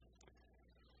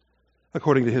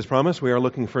According to his promise, we are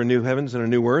looking for a new heavens and a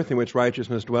new earth in which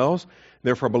righteousness dwells.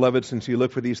 Therefore, beloved, since you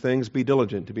look for these things, be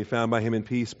diligent to be found by him in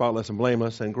peace, spotless and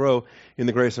blameless, and grow in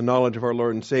the grace and knowledge of our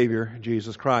Lord and Savior,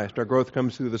 Jesus Christ. Our growth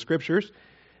comes through the Scriptures.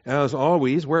 As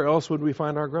always, where else would we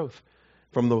find our growth?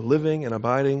 From the living and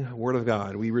abiding Word of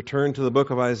God. We return to the book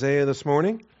of Isaiah this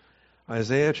morning.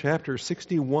 Isaiah chapter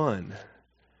 61.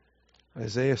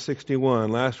 Isaiah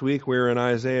 61. Last week we were in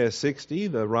Isaiah 60,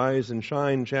 the Rise and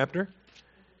Shine chapter.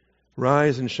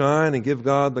 Rise and shine and give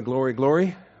God the glory,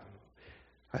 glory.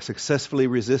 I successfully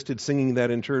resisted singing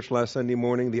that in church last Sunday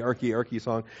morning, the Arky Arky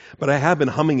song, but I have been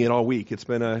humming it all week. It's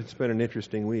been an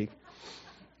interesting week.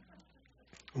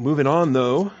 Moving on,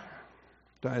 though,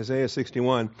 to Isaiah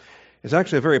 61. It's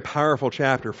actually a very powerful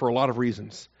chapter for a lot of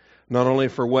reasons. Not only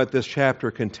for what this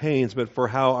chapter contains, but for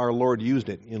how our Lord used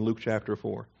it in Luke chapter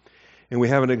 4. And we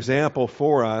have an example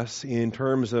for us in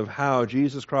terms of how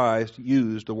Jesus Christ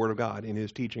used the Word of God in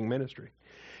his teaching ministry.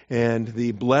 And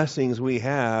the blessings we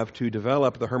have to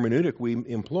develop the hermeneutic we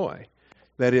employ.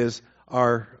 That is,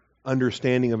 our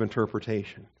understanding of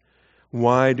interpretation.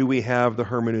 Why do we have the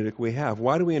hermeneutic we have?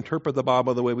 Why do we interpret the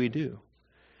Bible the way we do?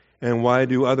 And why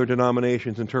do other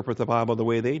denominations interpret the Bible the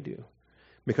way they do?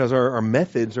 Because our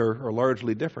methods are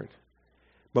largely different.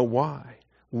 But why?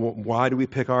 Why do we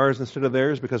pick ours instead of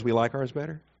theirs? Because we like ours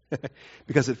better?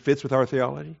 Because it fits with our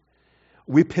theology?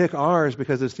 We pick ours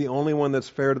because it's the only one that's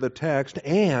fair to the text,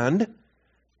 and,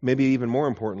 maybe even more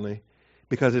importantly,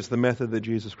 because it's the method that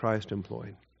Jesus Christ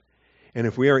employed. And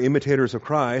if we are imitators of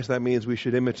Christ, that means we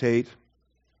should imitate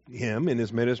him in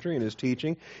his ministry, in his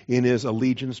teaching, in his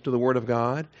allegiance to the Word of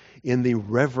God, in the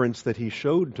reverence that he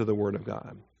showed to the Word of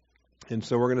God. And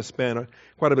so we're going to spend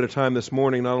quite a bit of time this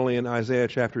morning, not only in Isaiah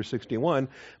chapter 61,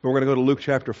 but we're going to go to Luke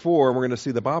chapter 4, and we're going to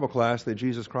see the Bible class that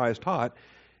Jesus Christ taught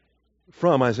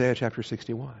from Isaiah chapter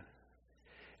 61.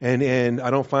 And I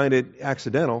don't find it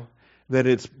accidental that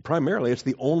it's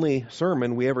the only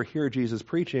sermon we ever hear Jesus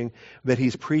preaching, that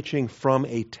he's preaching from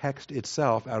a text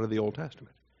itself out of the Old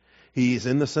Testament. He's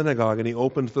in the synagogue, and he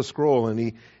opens the scroll,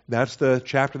 and that's the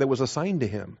chapter that was assigned to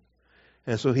him.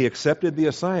 And so he accepted the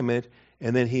assignment,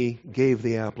 and then he gave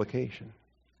the application.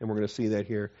 And we're going to see that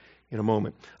here in a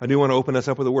moment. I do want to open us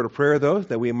up with a word of prayer, though,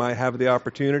 that we might have the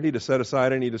opportunity to set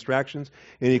aside any distractions,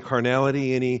 any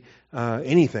carnality,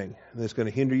 anything that's going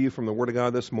to hinder you from the Word of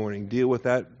God this morning. Deal with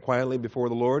that quietly before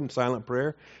the Lord in silent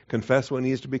prayer. Confess what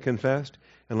needs to be confessed.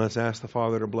 And let's ask the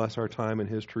Father to bless our time in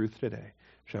his truth today.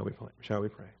 Shall we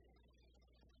pray?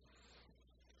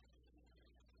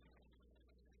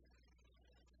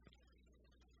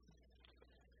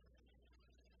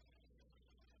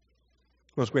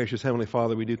 Most gracious Heavenly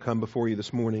Father, we do come before you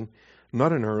this morning,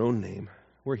 not in our own name.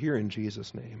 We're here in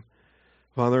Jesus' name.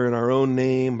 Father, in our own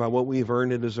name, by what we've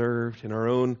earned and deserved, in our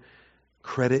own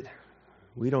credit,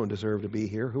 we don't deserve to be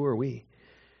here. Who are we?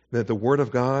 That the Word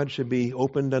of God should be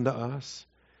opened unto us,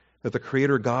 that the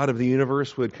Creator God of the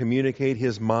universe would communicate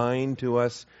his mind to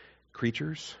us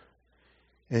creatures.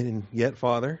 And yet,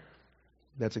 Father,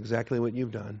 that's exactly what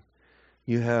you've done.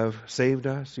 You have saved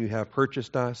us, you have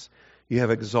purchased us, you have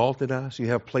exalted us. You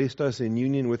have placed us in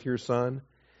union with your Son.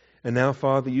 And now,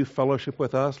 Father, you fellowship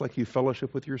with us like you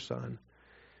fellowship with your Son.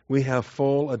 We have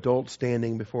full adult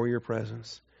standing before your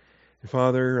presence. And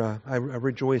Father, I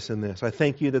rejoice in this. I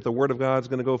thank you that the Word of God is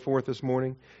going to go forth this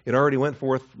morning. It already went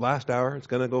forth last hour. It's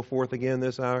going to go forth again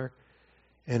this hour.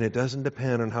 And it doesn't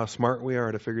depend on how smart we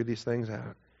are to figure these things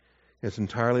out. It's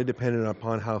entirely dependent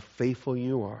upon how faithful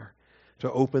you are to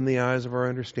open the eyes of our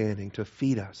understanding, to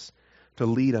feed us, to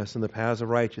lead us in the paths of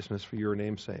righteousness for your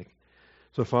name's sake.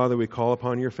 So, Father, we call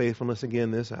upon your faithfulness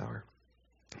again this hour.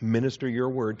 Minister your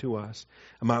word to us.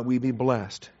 And might we be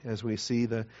blessed as we see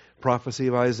the prophecy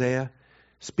of Isaiah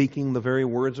speaking the very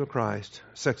words of Christ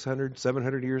 600,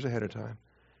 700 years ahead of time.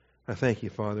 I thank you,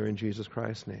 Father, in Jesus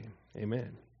Christ's name.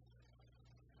 Amen.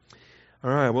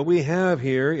 All right, what we have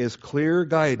here is clear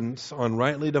guidance on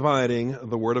rightly dividing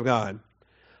the Word of God.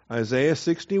 Isaiah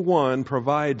 61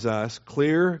 provides us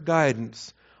clear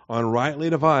guidance on rightly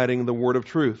dividing the word of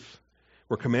truth.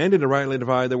 We're commanded to rightly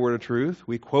divide the word of truth.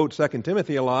 We quote 2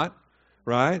 Timothy a lot,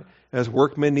 right? As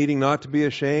workmen needing not to be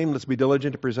ashamed, let's be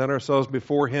diligent to present ourselves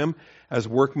before him as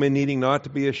workmen needing not to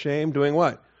be ashamed. Doing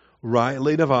what?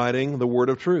 Rightly dividing the word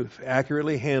of truth,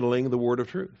 accurately handling the word of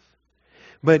truth.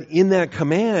 But in that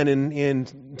command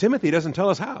in Timothy, it doesn't tell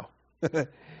us how.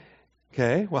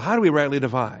 Okay, well, how do we rightly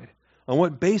divide? On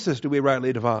what basis do we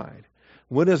rightly divide?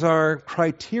 What is our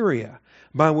criteria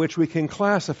by which we can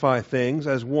classify things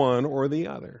as one or the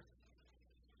other?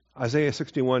 Isaiah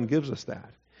 61 gives us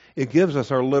that. It gives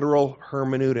us our literal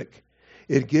hermeneutic.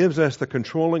 It gives us the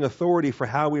controlling authority for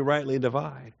how we rightly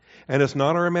divide. And it's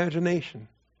not our imagination.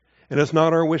 And it's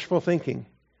not our wishful thinking.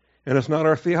 And it's not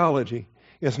our theology.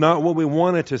 It's not what we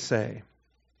want it to say.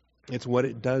 It's what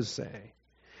it does say.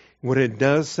 What it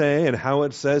does say and how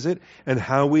it says it and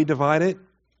how we divide it,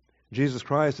 Jesus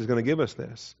Christ is going to give us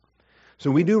this.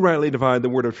 So we do rightly divide the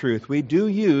word of truth. We do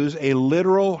use a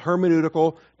literal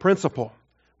hermeneutical principle.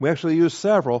 We actually use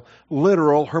several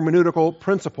literal hermeneutical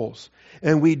principles.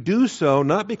 And we do so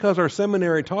not because our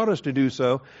seminary taught us to do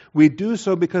so. We do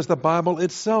so because the Bible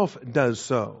itself does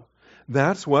so.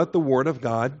 That's what the Word of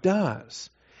God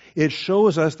does. It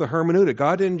shows us the hermeneutic.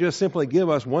 God didn't just simply give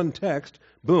us one text,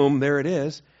 boom, there it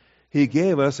is. He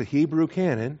gave us a Hebrew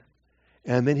canon,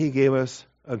 and then He gave us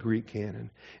a Greek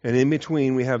canon. And in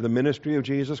between we have the ministry of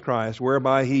Jesus Christ,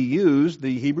 whereby He used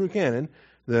the Hebrew canon,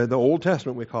 the Old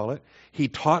Testament we call it. He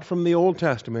taught from the Old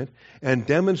Testament and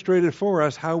demonstrated for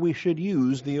us how we should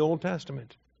use the Old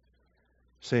Testament.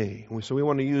 See, so we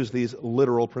want to use these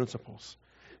literal principles.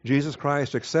 Jesus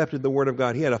Christ accepted the Word of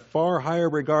God. He had a far higher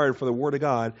regard for the Word of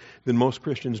God than most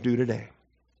Christians do today.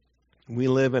 We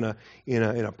live in a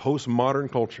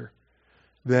postmodern culture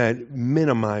that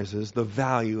minimizes the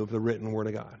value of the written Word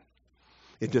of God.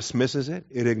 It dismisses it.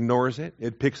 It ignores it.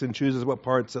 It picks and chooses what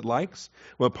parts it likes,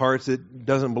 what parts it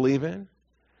doesn't believe in.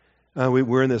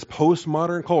 We're in this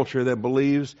postmodern culture that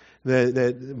believes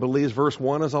that believes verse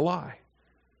 1 is a lie.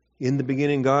 In the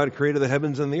beginning, God created the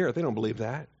heavens and the earth. They don't believe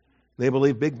that. They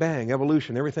believe Big Bang,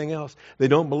 evolution, everything else. They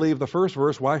don't believe the first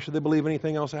verse. Why should they believe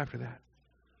anything else after that?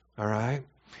 All right?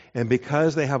 And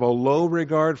because they have a low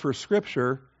regard for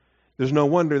Scripture, there's no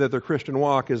wonder that their Christian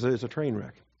walk is a train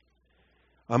wreck.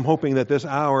 I'm hoping that this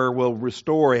hour will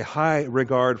restore a high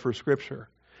regard for Scripture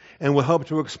and will help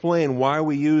to explain why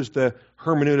we use the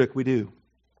hermeneutic we do.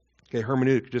 Okay,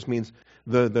 hermeneutic just means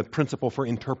the principle for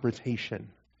interpretation.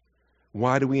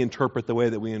 Why do we interpret the way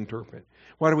that we interpret?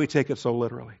 Why do we take it so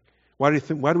literally? Why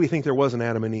do we think there was an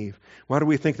Adam and Eve? Why do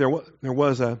we think there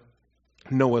was a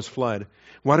Noah's flood?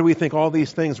 Why do we think all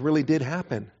these things really did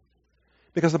happen?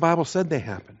 Because the Bible said they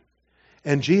happened.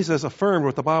 And Jesus affirmed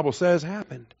what the Bible says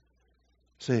happened.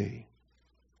 See?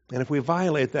 And if we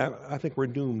violate that, I think we're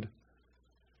doomed.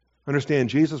 Understand,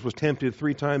 Jesus was tempted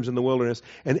 3 times in the wilderness,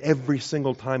 and every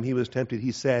single time He was tempted,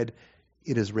 He said,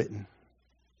 "It is written."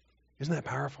 Isn't that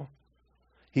powerful?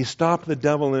 He stopped the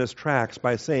devil in his tracks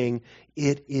by saying,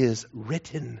 "It is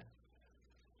written."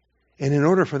 And in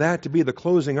order for that to be the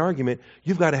closing argument,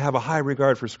 you've got to have a high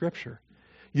regard for Scripture.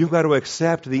 You've got to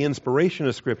accept the inspiration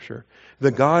of Scripture,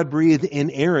 the God-breathed,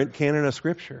 inerrant canon of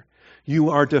Scripture.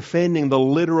 You are defending the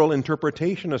literal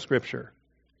interpretation of Scripture.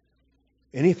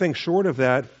 Anything short of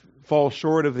that falls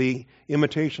short of the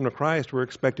imitation of Christ we're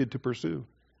expected to pursue.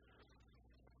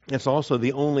 It's also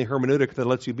the only hermeneutic that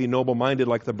lets you be noble-minded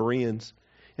like the Bereans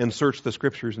and search the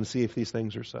Scriptures and see if these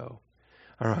things are so.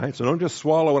 All right, so don't just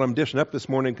swallow what I'm dishing up this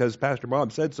morning because Pastor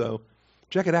Bob said so.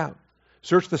 Check it out.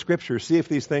 Search the Scriptures, see if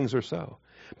these things are so.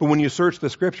 But when you search the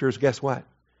Scriptures, guess what?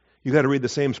 You've got to read the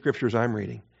same Scriptures I'm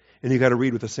reading. And you've got to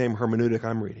read with the same hermeneutic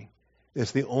I'm reading.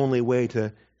 It's the only way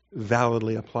to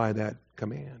validly apply that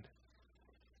command.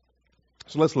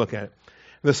 So let's look at it.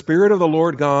 The Spirit of the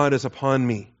Lord God is upon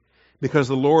me, because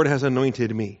the Lord has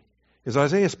anointed me. Is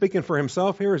Isaiah speaking for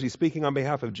himself here, or is he speaking on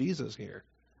behalf of Jesus here?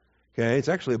 Okay, it's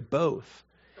actually both.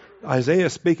 Isaiah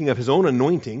is speaking of his own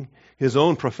anointing, his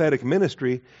own prophetic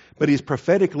ministry, but he's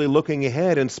prophetically looking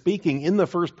ahead and speaking in the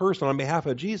first person on behalf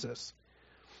of Jesus.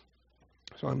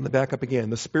 So I'm going to back up again.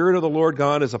 The Spirit of the Lord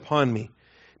God is upon me,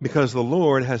 because the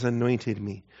Lord has anointed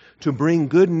me to bring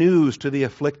good news to the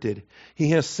afflicted.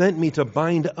 He has sent me to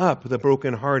bind up the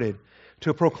brokenhearted,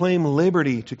 to proclaim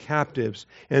liberty to captives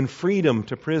and freedom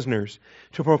to prisoners,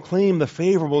 to proclaim the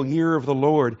favorable year of the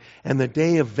Lord and the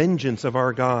day of vengeance of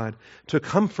our God, to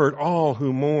comfort all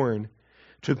who mourn,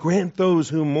 to grant those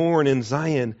who mourn in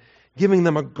Zion, giving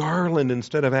them a garland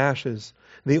instead of ashes,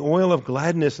 the oil of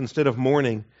gladness instead of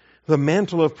mourning, the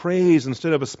mantle of praise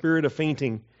instead of a spirit of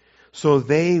fainting. So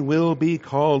they will be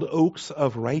called oaks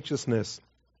of righteousness,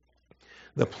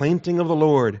 the planting of the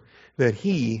Lord, that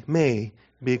He may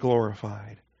be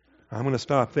glorified. I'm going to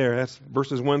stop there. That's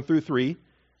verses 1 through 3.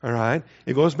 All right?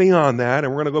 It goes beyond that,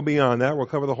 and we're going to go beyond that. We'll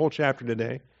cover the whole chapter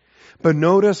today. But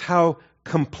notice how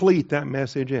complete that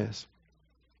message is.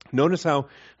 Notice how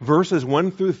verses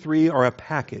 1 through 3 are a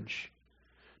package.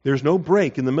 There's no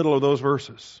break in the middle of those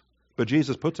verses, but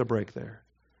Jesus puts a break there.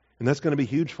 And that's going to be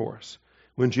huge for us.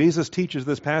 When Jesus teaches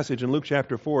this passage in Luke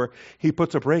chapter 4, He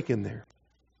puts a break in there.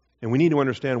 And we need to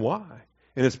understand why.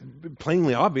 And it's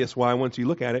plainly obvious why once you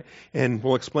look at it, and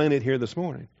we'll explain it here this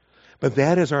morning. But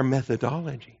that is our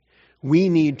methodology. We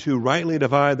need to rightly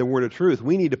divide the word of truth.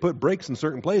 We need to put breaks in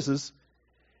certain places.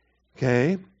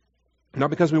 Okay? Not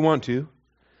because we want to,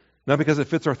 not because it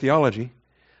fits our theology,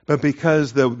 but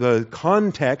because the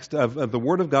context of the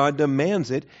Word of God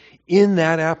demands it in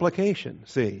that application.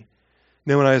 See?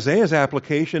 Now in Isaiah's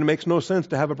application, it makes no sense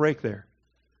to have a break there.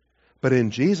 But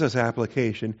in Jesus'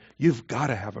 application, you've got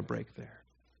to have a break there.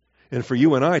 And for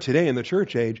you and I today in the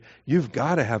church age, you've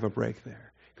got to have a break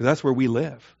there. Because that's where we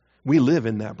live. We live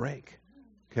in that break.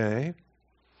 Okay?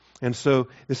 And so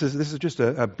this is just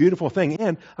a beautiful thing.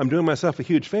 And I'm doing myself a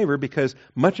huge favor because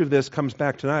much of this comes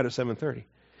back tonight at 7:30.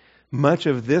 Much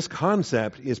of this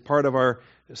concept is part of our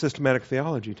systematic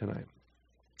theology tonight.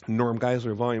 Norm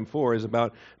Geisler, Volume 4, is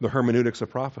about the hermeneutics of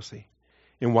prophecy.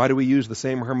 And why do we use the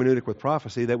same hermeneutic with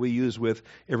prophecy that we use with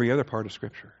every other part of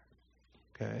Scripture?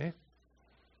 Okay?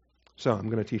 So I'm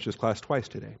going to teach this class twice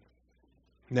today.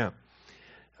 Now,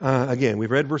 again, we've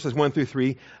read verses 1 through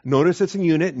 3. Notice it's a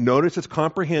unit. Notice it's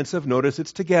comprehensive. Notice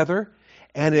it's together.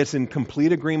 And it's in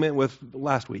complete agreement with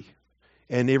last week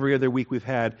and every other week we've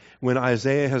had when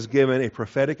Isaiah has given a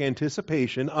prophetic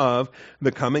anticipation of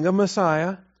the coming of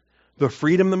Messiah, the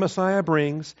freedom the Messiah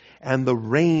brings, and the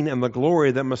reign and the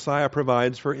glory that Messiah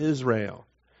provides for Israel.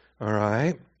 All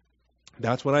right?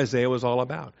 That's what Isaiah was all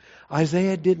about.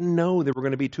 Isaiah didn't know there were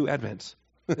going to be two Advents.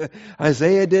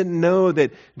 Isaiah didn't know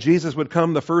that Jesus would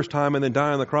come the first time and then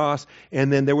die on the cross,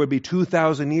 and then there would be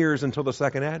 2,000 years until the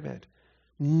second Advent.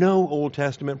 No Old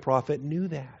Testament prophet knew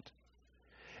that.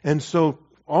 And so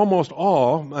almost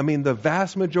all, the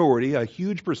vast majority, a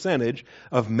huge percentage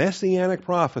of messianic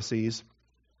prophecies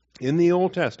in the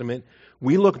Old Testament,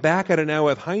 we look back at it now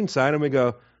with hindsight and we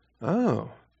go, oh,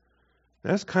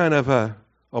 that's kind of a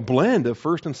blend of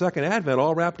first and second Advent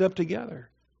all wrapped up together.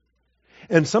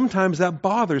 And sometimes that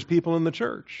bothers people in the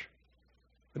church.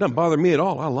 It doesn't bother me at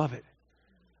all. I love it.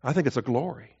 I think it's a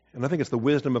glory. And I think it's the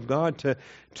wisdom of God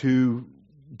to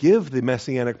give the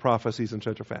messianic prophecies in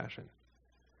such a fashion.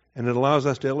 And it allows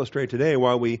us to illustrate today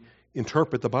why we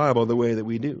interpret the Bible the way that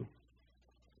we do.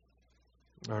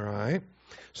 All right.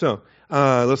 So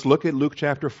let's look at Luke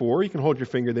chapter 4. You can hold your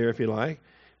finger there if you like.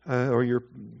 Or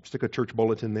stick a church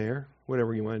bulletin there.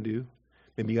 Whatever you want to do.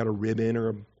 Maybe you got a ribbon or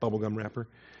a bubblegum wrapper.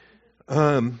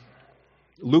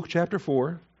 Luke chapter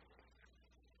 4.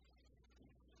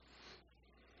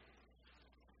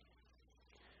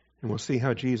 And we'll see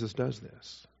how Jesus does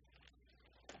this.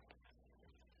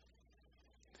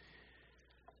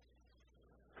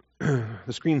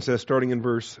 The screen says starting in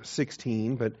verse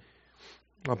 16, but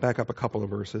I'll back up a couple of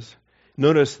verses.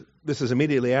 Notice this is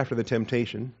immediately after the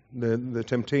temptation. The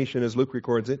temptation, as Luke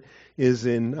records it, is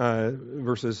in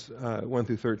verses 1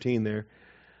 through 13 there.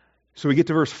 So we get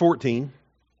to verse 14.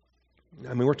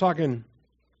 We're talking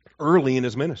early in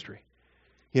his ministry.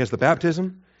 He has the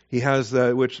baptism. He has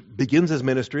which begins his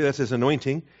ministry. That's his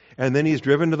anointing. And then he's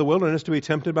driven to the wilderness to be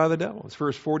tempted by the devil. His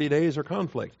first 40 days are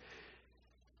conflict.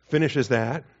 Finishes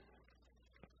that.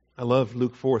 I love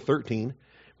Luke 4:13.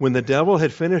 When the devil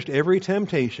had finished every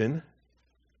temptation,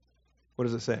 what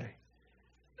does it say?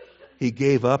 He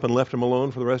gave up and left him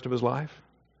alone for the rest of his life?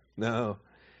 No.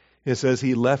 It says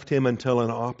he left him until an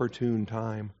opportune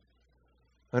time.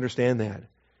 Understand that.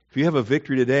 If you have a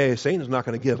victory today, Satan's not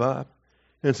going to give up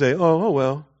and say, oh,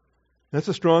 well, that's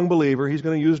a strong believer. He's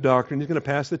going to use doctrine. He's going to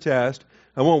pass the test.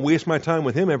 I won't waste my time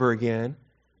with him ever again.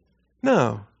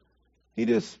 No. He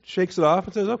just shakes it off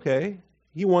and says, okay,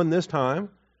 you won this time.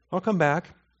 I'll come back.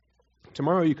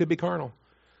 Tomorrow you could be carnal.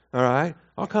 All right?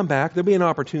 I'll come back. There'll be an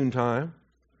opportune time.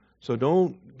 So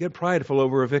don't get prideful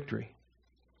over a victory.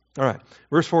 All right.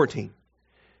 Verse 14.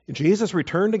 Jesus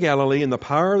returned to Galilee in the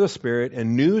power of the Spirit,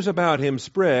 and news about him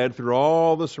spread through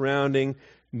all the surrounding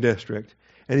district.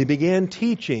 And he began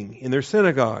teaching in their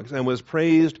synagogues and was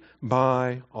praised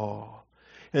by all.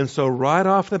 And so right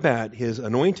off the bat, his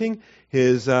anointing,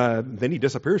 then he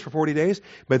disappears for 40 days,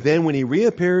 but then when he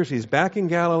reappears, he's back in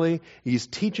Galilee, he's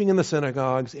teaching in the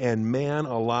synagogues, and man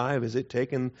alive, is it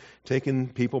taken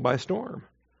people by storm.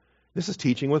 This is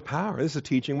teaching with power. This is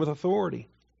teaching with authority.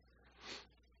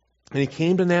 And he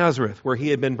came to Nazareth, where he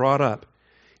had been brought up.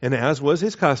 And as was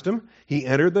his custom, he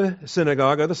entered the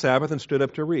synagogue of the Sabbath and stood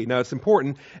up to read. Now it's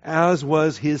important, as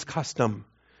was his custom.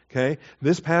 Okay?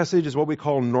 This passage is what we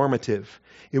call normative.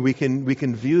 We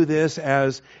can view this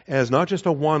as not just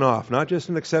a one-off, not just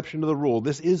an exception to the rule.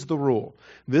 This is the rule.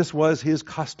 This was his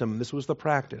custom. This was the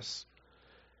practice.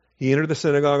 He entered the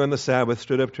synagogue on the Sabbath,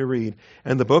 stood up to read.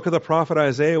 And the book of the prophet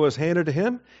Isaiah was handed to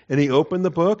him, and he opened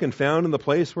the book and found in the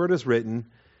place where it is written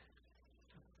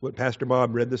what Pastor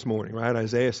Bob read this morning, right?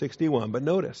 Isaiah 61. But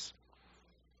notice,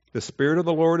 the Spirit of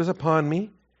the Lord is upon me,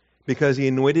 because he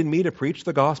anointed me to preach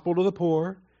the gospel to the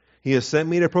poor. He has sent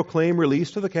me to proclaim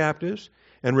release to the captives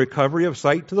and recovery of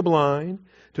sight to the blind,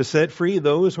 to set free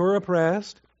those who are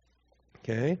oppressed.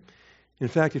 Okay? In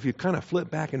fact, if you kind of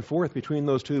flip back and forth between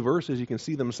those two verses, you can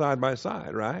see them side by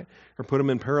side, right? Or put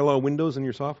them in parallel windows in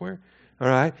your software. All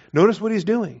right? Notice what he's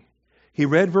doing. He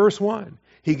read verse 1.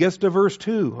 He gets to verse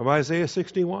 2 of Isaiah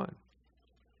 61.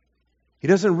 He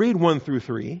doesn't read 1 through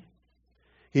 3.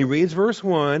 He reads verse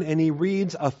 1 and he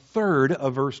reads a third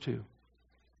of verse 2.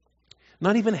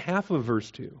 Not even half of verse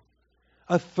 2.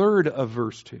 A third of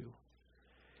verse 2.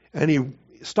 And he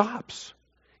stops.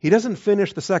 He doesn't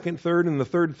finish the second third and the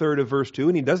third third of verse 2,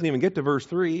 and he doesn't even get to verse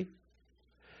 3.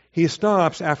 He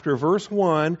stops after verse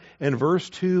 1 and verse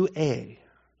 2a.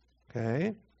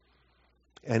 Okay?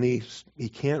 And he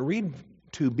can't read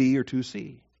 2b or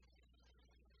 2c.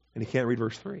 And he can't read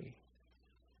verse 3.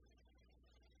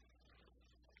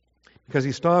 Because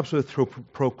he stops with to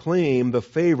proclaim the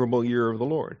favorable year of the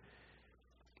Lord.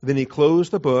 Then he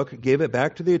closed the book, gave it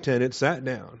back to the attendant, sat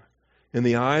down, and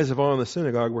the eyes of all in the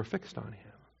synagogue were fixed on him.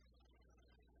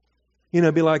 You know,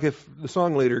 it'd be like if the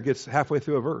song leader gets halfway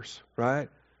through a verse, right?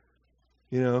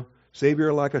 You know,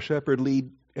 Savior like a shepherd lead,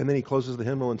 and then he closes the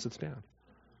hymnal and sits down.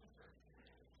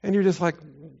 And you're just like,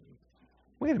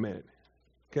 wait a minute,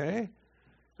 okay?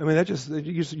 I mean, you're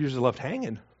just left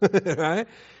hanging, right?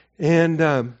 And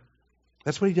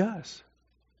that's what he does.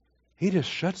 He just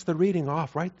shuts the reading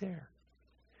off right there.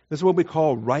 This is what we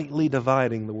call rightly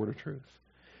dividing the word of truth.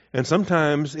 And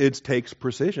sometimes it takes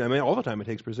precision. I mean, all the time it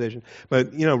takes precision.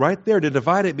 But, you know, right there, to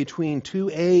divide it between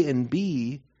 2a and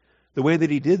b, the way that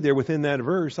he did there within that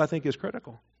verse, I think is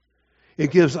critical.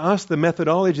 It gives us the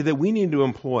methodology that we need to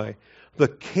employ, the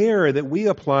care that we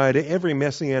apply to every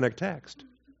Messianic text.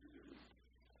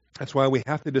 That's why we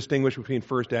have to distinguish between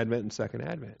first Advent and second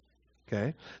Advent.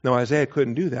 Okay? Now, Isaiah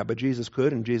couldn't do that, but Jesus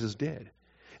could, and Jesus did.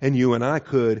 And you and I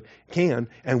can,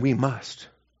 and we must.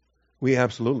 We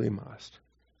absolutely must.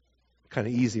 Kind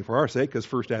of easy for our sake because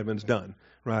first Advent's done,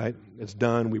 right? It's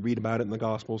done. We read about it in the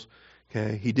Gospels.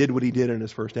 Okay? He did what he did in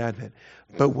his first Advent.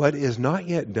 But what is not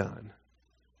yet done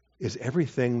is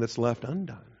everything that's left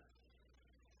undone.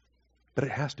 But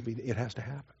it has to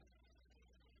happen.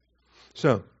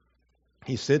 So,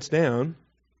 he sits down.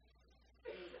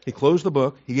 He closed the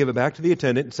book. He gave it back to the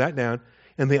attendant and sat down.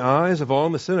 And the eyes of all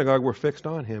in the synagogue were fixed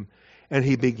on him. And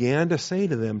he began to say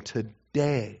to them,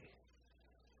 Today,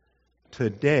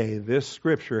 this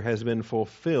scripture has been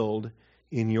fulfilled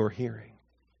in your hearing.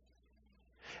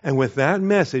 And with that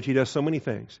message, he does so many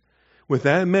things. With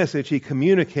that message, he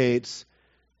communicates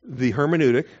the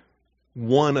hermeneutic,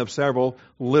 one of several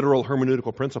literal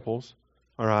hermeneutical principles,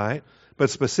 all right? But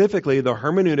specifically, the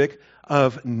hermeneutic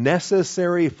of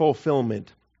necessary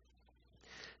fulfillment.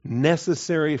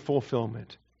 Necessary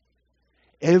fulfillment.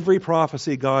 Every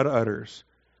prophecy God utters,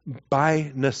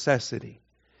 by necessity.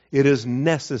 It is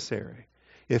necessary.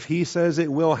 If he says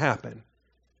it will happen,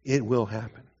 it will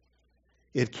happen.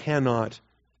 It cannot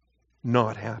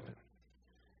not happen.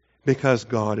 Because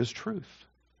God is truth.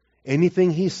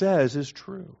 Anything he says is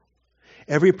true.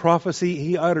 Every prophecy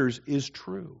he utters is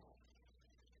true.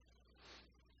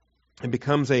 It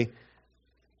becomes a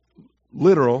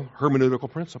literal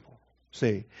hermeneutical principle.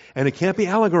 See? And it can't be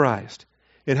allegorized.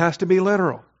 It has to be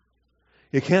literal.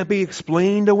 It can't be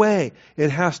explained away.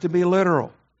 It has to be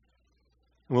literal.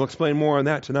 And we'll explain more on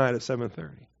that tonight at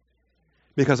 7:30.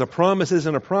 Because a promise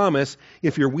isn't a promise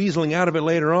if you're weaseling out of it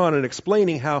later on and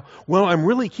explaining how, well, I'm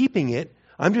really keeping it.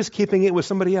 I'm just keeping it with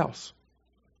somebody else.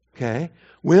 Okay?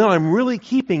 Well, I'm really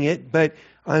keeping it, but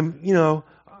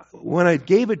when I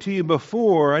gave it to you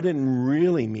before, I didn't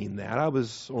really mean that. I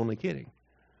was only kidding.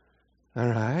 All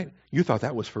right? You thought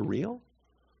that was for real?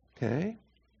 Okay?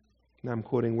 Now I'm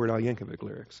quoting Weird Al Yankovic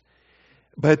lyrics.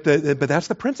 But that's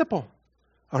the principle.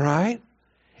 All right?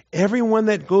 Everyone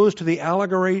that goes to the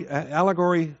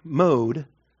allegory mode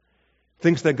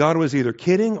thinks that God was either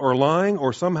kidding or lying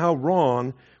or somehow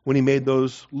wrong when he made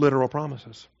those literal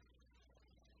promises.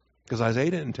 Because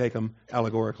Isaiah didn't take them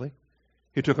allegorically.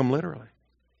 He took them literally.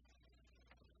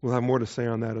 We'll have more to say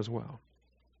on that as well.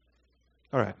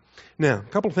 All right. Now,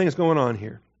 a couple of things going on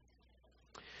here.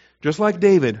 Just like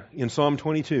David in Psalm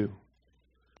 22,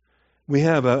 we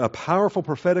have a powerful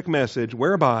prophetic message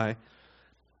whereby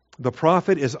the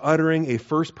prophet is uttering a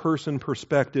first-person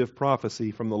perspective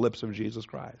prophecy from the lips of Jesus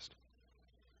Christ.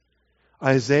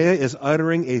 Isaiah is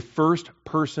uttering a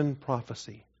first-person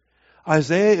prophecy.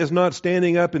 Isaiah is not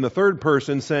standing up in the third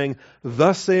person saying,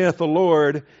 Thus saith the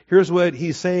Lord, here's what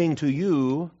he's saying to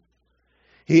you.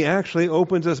 He actually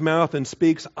opens his mouth and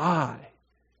speaks I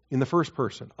in the first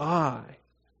person. I.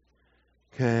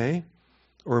 Okay?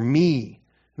 Or me.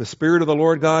 The Spirit of the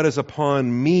Lord God is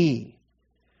upon me.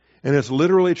 And it's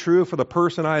literally true for the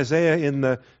person Isaiah in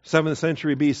the 7th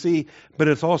century BC, but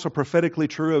it's also prophetically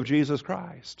true of Jesus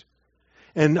Christ.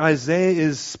 And Isaiah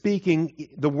is speaking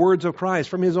the words of Christ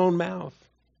from his own mouth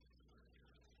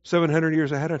 700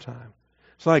 years ahead of time.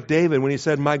 It's like David when he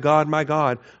said, my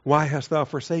God, why hast thou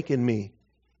forsaken me?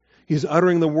 He's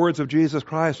uttering the words of Jesus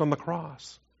Christ on the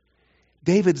cross.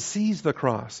 David sees the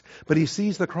cross, but he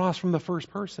sees the cross from the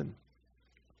first person.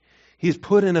 He's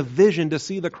put in a vision to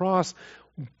see the cross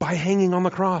by hanging on the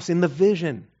cross in the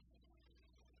vision.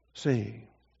 See?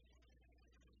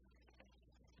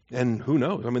 And who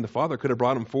knows? I mean, the Father could have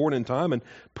brought him forward in time and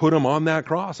put him on that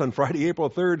cross on Friday, April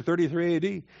 3rd, 33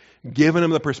 AD, given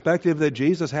him the perspective that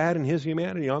Jesus had in his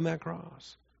humanity on that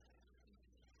cross.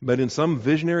 But in some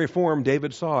visionary form,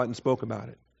 David saw it and spoke about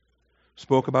it.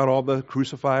 Spoke about all the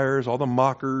crucifiers, all the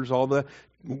mockers, all the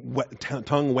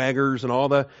tongue waggers, and all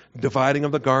the dividing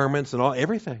of the garments and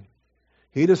everything.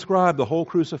 He described the whole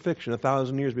crucifixion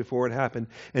 1,000 years before it happened,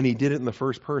 and he did it in the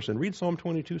first person. Read Psalm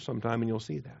 22 sometime and you'll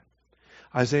see that.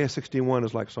 Isaiah 61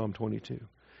 is like Psalm 22,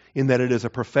 in that it is a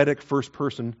prophetic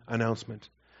first-person announcement.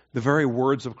 The very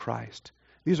words of Christ.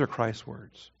 These are Christ's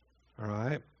words. All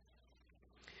right?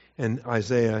 And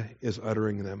Isaiah is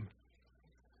uttering them.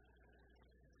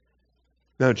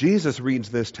 Now, Jesus reads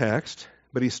this text,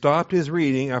 but he stopped his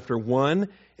reading after 1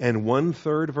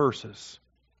 1/3 verses.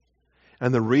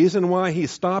 And the reason why he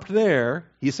stopped there,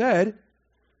 he said,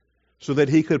 so that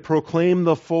he could proclaim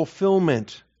the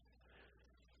fulfillment.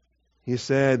 He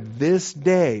said, this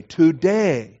day,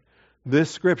 today,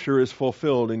 this scripture is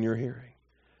fulfilled in your hearing.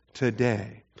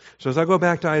 Today. So as I go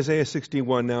back to Isaiah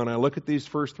 61 now, and I look at these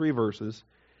first 3 verses,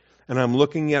 and I'm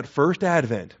looking at first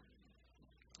Advent.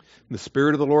 The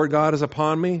Spirit of the Lord God is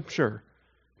upon me. Sure.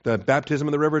 The baptism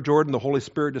of the River Jordan, the Holy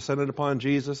Spirit descended upon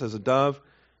Jesus as a dove.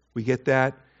 We get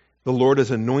that. The Lord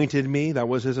has anointed me. That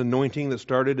was his anointing that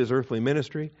started his earthly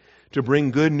ministry. To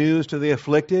bring good news to the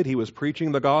afflicted. He was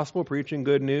preaching the gospel, preaching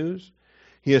good news.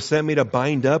 He has sent me to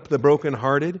bind up the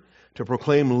brokenhearted, to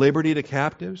proclaim liberty to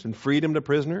captives and freedom to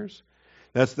prisoners.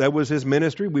 That was his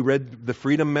ministry. We read the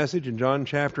freedom message in John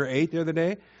chapter 8 the other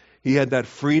day. He had that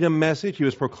freedom message. He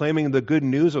was proclaiming the good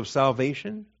news of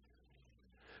salvation.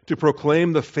 To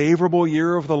proclaim the favorable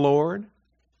year of the Lord.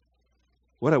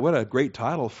 What a great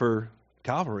title for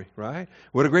Calvary, right?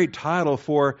 What a great title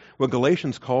for what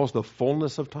Galatians calls the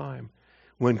fullness of time.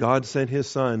 When God sent his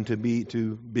Son to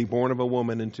be born of a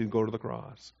woman and to go to the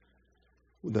cross.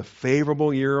 The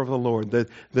favorable year of the Lord.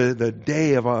 The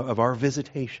day of our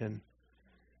visitation.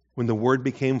 When the Word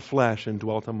became flesh and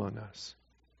dwelt among us.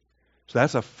 So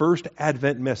that's a first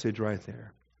Advent message right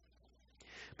there.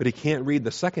 But he can't read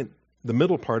the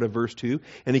middle part of verse 2,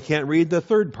 and he can't read the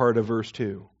third part of verse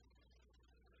 2.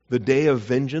 The day of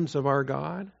vengeance of our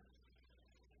God.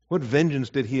 What vengeance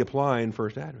did he apply in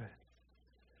first Advent?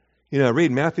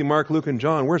 Read Matthew, Mark, Luke, and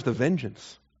John. Where's the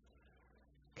vengeance?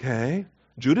 Okay.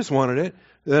 Judas wanted it.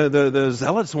 The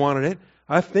Zealots wanted it.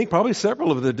 I think probably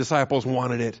several of the disciples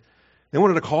wanted it. They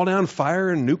wanted to call down fire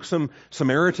and nuke some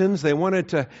Samaritans. They wanted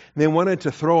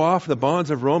to throw off the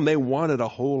bonds of Rome. They wanted a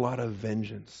whole lot of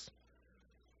vengeance.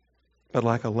 But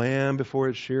like a lamb before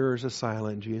its shearers is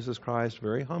silent, Jesus Christ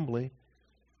very humbly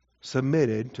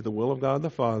submitted to the will of God the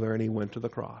Father, and he went to the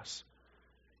cross.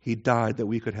 He died that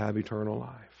we could have eternal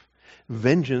life.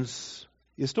 Vengeance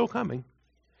is still coming.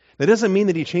 That doesn't mean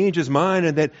that he changed his mind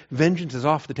and that vengeance is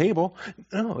off the table.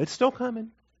 No, it's still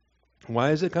coming.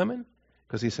 Why is it coming?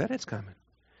 Because he said it's coming.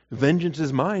 Vengeance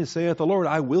is mine, saith the Lord,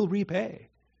 I will repay.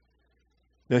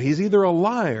 Now he's either a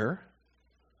liar,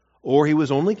 or he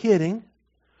was only kidding,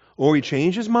 or he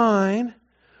changed his mind,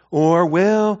 or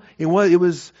it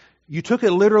was you took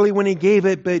it literally when he gave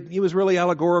it, but it was really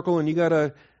allegorical and you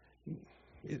gotta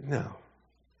no.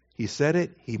 He said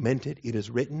it, he meant it, it is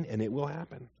written, and it will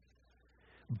happen.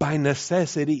 By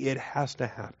necessity, it has to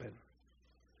happen.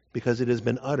 Because it has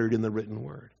been uttered in the written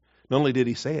word. Not only did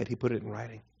he say it, he put it in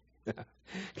writing.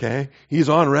 Okay? He's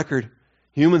on record.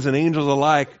 Humans and angels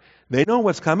alike, they know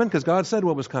what's coming because God said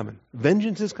what was coming.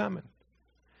 Vengeance is coming.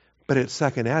 But it's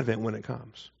second advent when it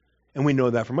comes. And we know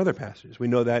that from other passages. We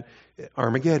know that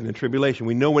Armageddon and tribulation.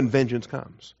 We know when vengeance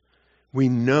comes. We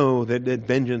know that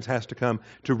vengeance has to come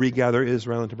to regather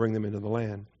Israel and to bring them into the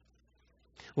land.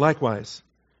 Likewise,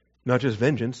 not just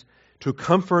vengeance, to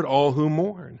comfort all who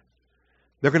mourn.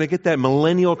 They're going to get that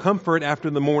millennial comfort after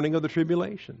the mourning of the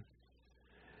tribulation.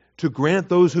 To grant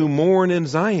those who mourn in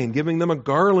Zion, giving them a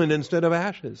garland instead of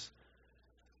ashes.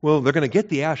 Well, they're going to get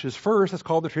the ashes first. That's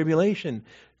called the tribulation.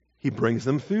 He brings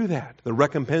them through that. The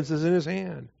recompense is in his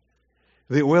hand.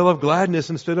 The oil of gladness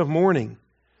instead of mourning.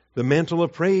 The mantle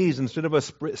of praise instead of a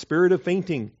spirit of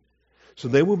fainting. So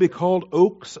they will be called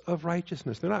oaks of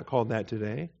righteousness. They're not called that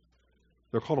today.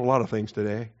 They're called a lot of things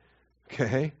today.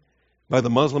 Okay? By the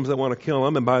Muslims that want to kill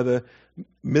them and by the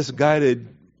misguided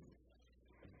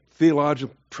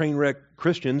theological train wreck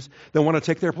Christians that want to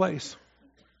take their place.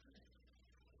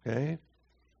 Okay?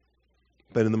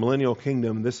 But in the millennial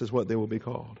kingdom, this is what they will be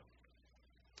called.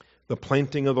 The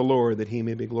planting of the Lord, that he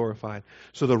may be glorified.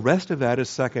 So the rest of that is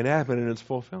second advent and its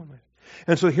fulfillment.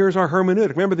 And so here's our hermeneutic.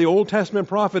 Remember, the Old Testament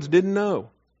prophets didn't know.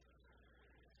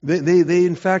 They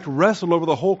in fact wrestled over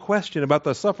the whole question about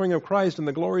the suffering of Christ and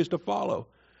the glories to follow.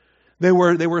 They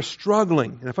were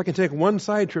struggling. And if I can take one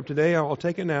side trip today, I'll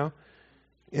take it now.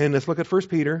 And let's look at 1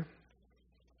 Peter.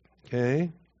 Okay.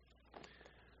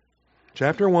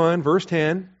 Chapter 1, verse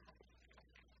 10.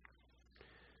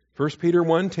 1 Peter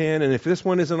 1:10, and if this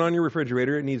one isn't on your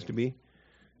refrigerator, it needs to be.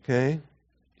 Okay?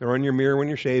 Or on your mirror when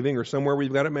you're shaving, or somewhere where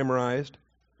you've got it memorized.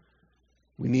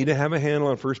 We need to have a handle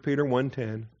on 1 Peter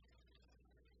 1:10.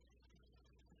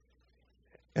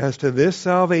 As to this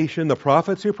salvation, the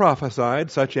prophets who prophesied,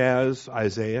 such as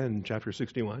Isaiah in chapter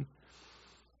 61,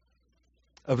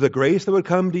 of the grace that would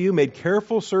come to you, made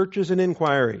careful searches and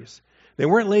inquiries. They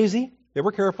weren't lazy. They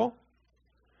were careful.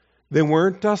 They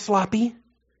weren't sloppy.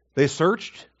 They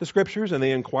searched the Scriptures and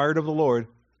they inquired of the Lord.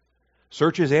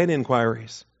 Searches and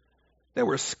inquiries. They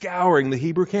were scouring the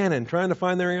Hebrew canon, trying to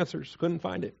find their answers. Couldn't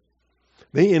find it.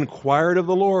 They inquired of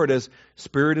the Lord, as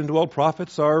Spirit-indwelled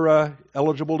prophets are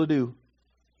eligible to do,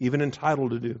 even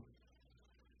entitled to do.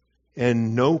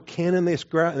 And no canon they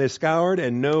scoured,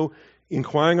 and no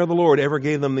inquiring of the Lord ever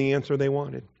gave them the answer they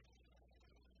wanted.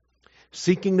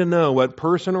 Seeking to know what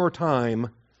person or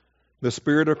time the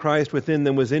Spirit of Christ within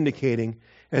them was indicating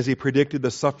as he predicted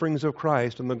the sufferings of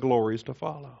Christ and the glories to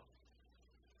follow.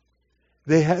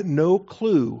 They had no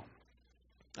clue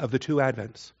of the two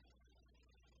advents.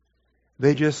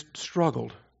 They just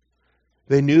struggled.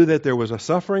 They knew that there was a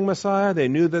suffering Messiah. They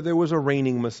knew that there was a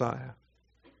reigning Messiah.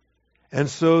 And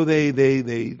so they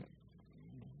debated.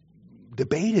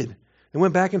 They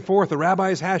went back and forth. The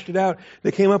rabbis hashed it out.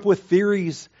 They came up with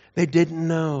theories they didn't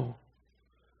know.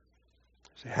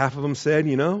 So half of them said,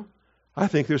 I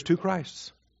think there's two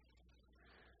Christs.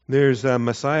 There's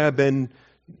Messiah ben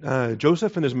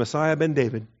Joseph and there's Messiah ben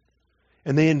David.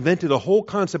 And they invented a whole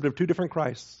concept of two different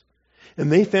Christs.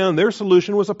 And they found their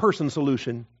solution was a person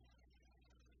solution.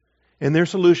 And their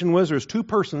solution was there's two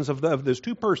persons there's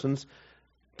two persons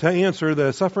to answer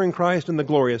the suffering Christ and the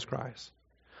glorious Christ.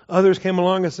 Others came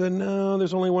along and said, no,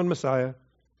 there's only one Messiah.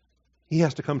 He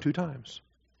has to come two times.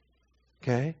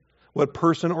 Okay? What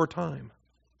person or time?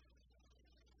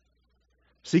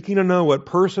 Seeking to know what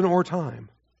person or time.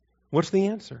 What's the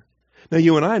answer? Now,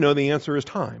 you and I know the answer is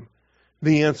time.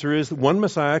 The answer is one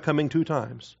Messiah coming two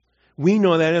times. We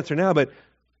know that answer now, but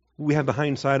we have the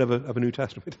hindsight of a New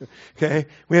Testament. Okay?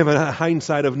 We have a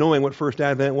hindsight of knowing what First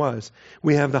Advent was.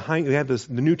 We have the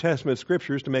New Testament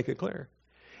Scriptures to make it clear.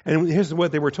 And here's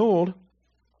what they were told.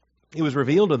 It was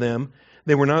revealed to them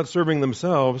they were not serving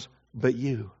themselves, but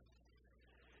you.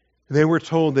 They were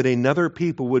told that another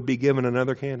people would be given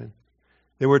another canon.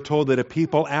 They were told that a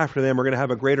people after them are going to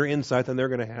have a greater insight than they're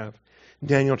going to have.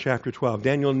 Daniel chapter 12.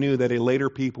 Daniel knew that a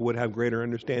later people would have greater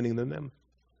understanding than them.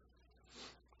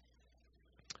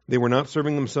 They were not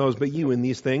serving themselves but you in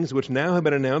these things, which now have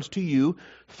been announced to you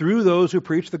through those who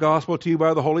preach the gospel to you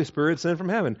by the Holy Spirit sent from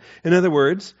heaven. In other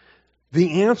words,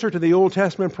 the answer to the Old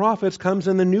Testament prophets comes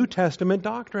in the New Testament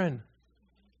doctrine.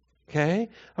 Okay?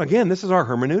 Again, this is our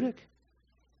hermeneutic.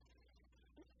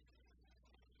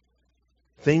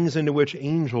 Things into which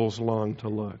angels long to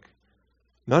look.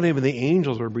 Not even the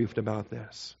angels were briefed about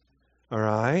this. All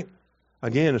right?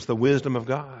 Again, it's the wisdom of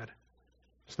God.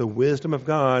 It's the wisdom of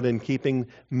God in keeping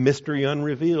mystery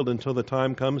unrevealed until the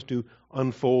time comes to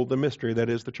unfold the mystery that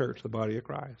is the church, the body of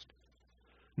Christ.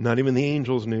 Not even the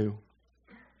angels knew.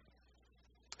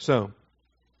 So,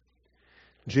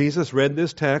 Jesus read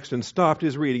this text and stopped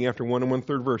his reading after 1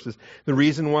 1/3 verses. The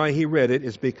reason why he read it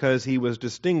is because he was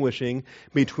distinguishing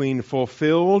between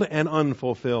fulfilled and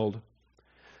unfulfilled.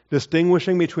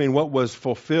 Distinguishing between what was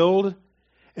fulfilled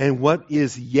and what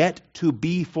is yet to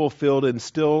be fulfilled and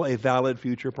still a valid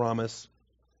future promise.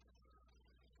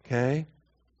 Okay?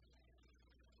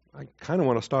 I kind of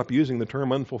want to stop using the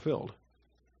term unfulfilled,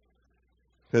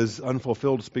 because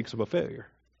unfulfilled speaks of a failure.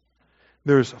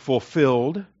 There's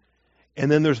fulfilled,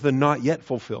 and then there's the not yet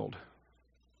fulfilled.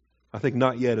 I think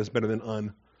not yet is better than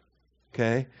un.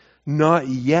 Okay? Not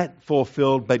yet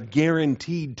fulfilled, but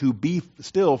guaranteed to be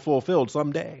still fulfilled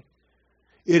someday.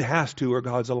 It has to, or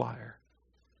God's a liar.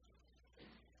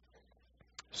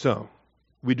 So,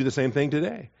 we do the same thing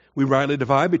today. We rightly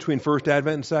divide between first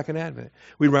advent and second advent.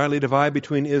 We rightly divide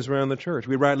between Israel and the church.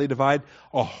 We rightly divide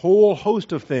a whole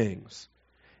host of things.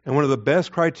 And one of the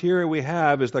best criteria we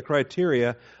have is the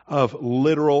criteria of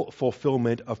literal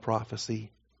fulfillment of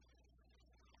prophecy.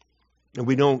 And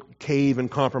we don't cave and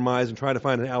compromise and try to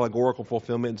find an allegorical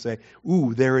fulfillment and say,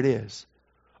 ooh, there it is.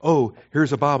 Oh,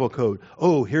 here's a Bible code.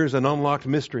 Oh, here's an unlocked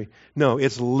mystery. No,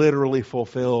 it's literally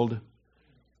fulfilled.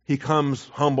 He comes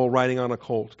humble riding on a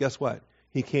colt. Guess what?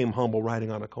 He came humble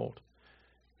riding on a colt.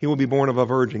 He will be born of a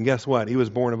virgin. Guess what? He was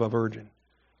born of a virgin.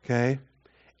 Okay?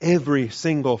 Every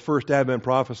single first Advent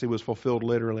prophecy was fulfilled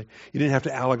literally. You didn't have to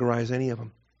allegorize any of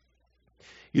them.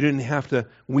 You didn't have to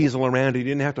weasel around it. You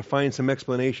didn't have to find some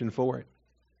explanation for it.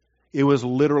 It was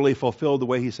literally fulfilled the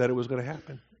way he said it was going to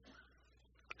happen.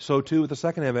 So too with the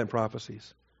second Advent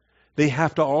prophecies. They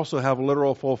have to also have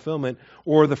literal fulfillment,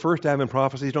 or the first Advent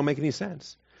prophecies don't make any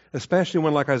sense. Especially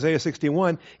when, like Isaiah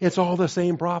 61, it's all the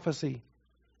same prophecy.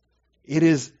 It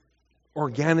is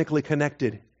organically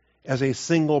connected as a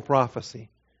single prophecy.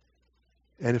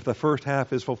 And if the first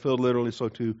half is fulfilled literally, so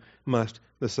too must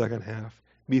the second half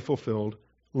be fulfilled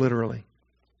literally.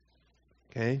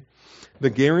 Okay? The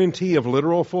guarantee of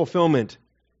literal fulfillment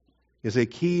is a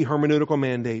key hermeneutical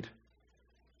mandate.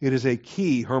 It is a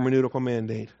key hermeneutical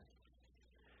mandate.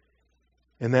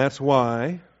 And that's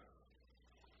why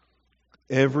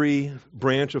every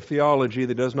branch of theology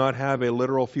that does not have a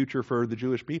literal future for the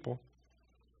Jewish people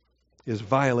is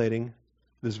violating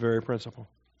this very principle.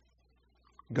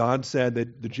 God said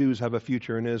that the Jews have a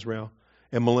future in Israel,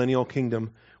 a millennial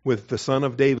kingdom with the son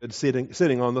of David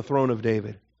sitting on the throne of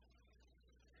David.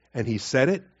 And he said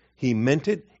it, he meant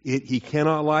it, he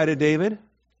cannot lie to David.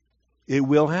 It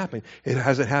will happen.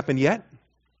 Has it happened yet?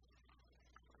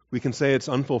 We can say it's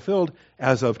unfulfilled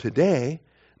as of today,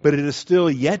 but it is still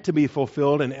yet to be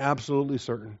fulfilled and absolutely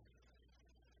certain.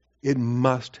 It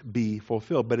must be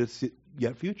fulfilled, but it's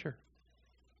yet future.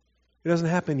 It doesn't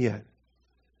happen yet.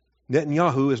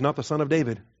 Netanyahu is not the son of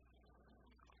David.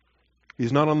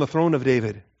 He's not on the throne of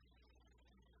David.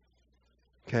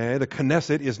 Okay, the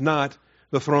Knesset is not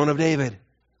the throne of David.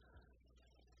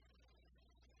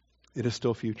 It is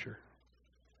still future.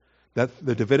 That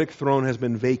the Davidic throne has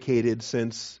been vacated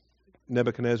since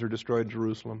Nebuchadnezzar destroyed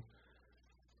Jerusalem.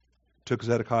 Took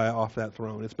Zedekiah off that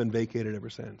throne. It's been vacated ever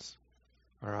since.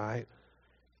 All right?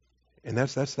 And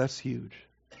that's huge.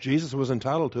 Jesus was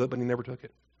entitled to it, but he never took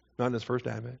it. Not in his first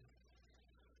advent.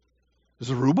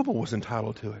 Zerubbabel was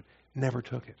entitled to it. Never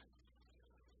took it.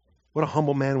 What a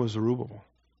humble man was Zerubbabel.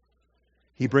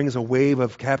 He brings a wave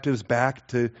of captives back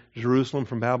to Jerusalem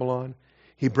from Babylon.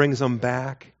 He brings them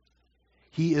back.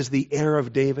 He is the heir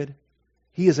of David.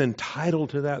 He is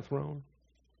entitled to that throne.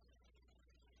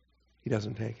 He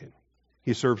doesn't take it.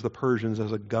 He serves the Persians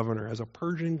as a governor, as a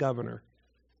Persian governor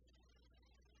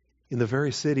in the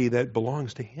very city that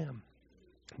belongs to him.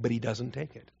 But he doesn't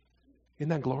take it. Isn't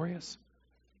that glorious?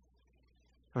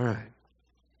 All right.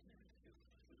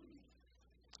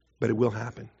 But it will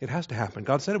happen. It has to happen.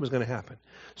 God said it was going to happen.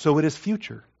 So it is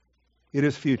future. It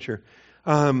is future.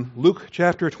 Luke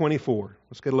chapter 24.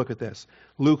 Let's get a look at this.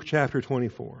 Luke chapter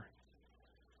 24.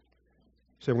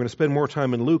 So we're going to spend more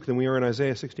time in Luke than we are in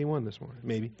Isaiah 61 this morning.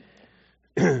 Maybe.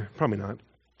 Probably not.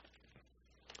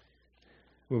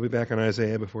 We'll be back on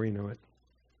Isaiah before you know it.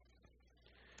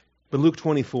 But Luke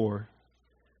 24.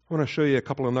 I want to show you a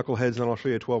couple of knuckleheads, and then I'll show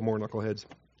you 12 more knuckleheads.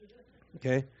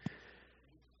 Okay?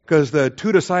 Because the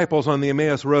two disciples on the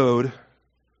Emmaus Road,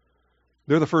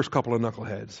 they're the first couple of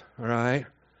knuckleheads. All right?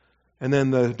 And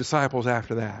then the disciples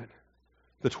after that,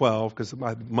 the 12, because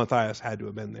Matthias had to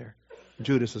have been there.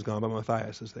 Judas is gone, but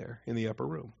Matthias is there in the upper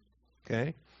room.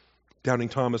 Okay? Doubting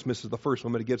Thomas misses the first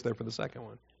one, but he gets there for the second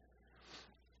one.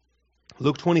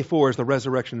 Luke 24 is the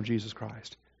resurrection of Jesus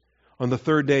Christ. On the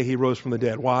third day he rose from the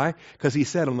dead. Why? Because he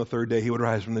said on the third day he would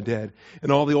rise from the dead.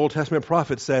 And all the Old Testament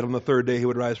prophets said on the third day he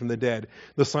would rise from the dead.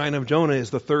 The sign of Jonah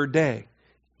is the third day.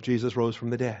 Jesus rose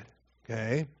from the dead.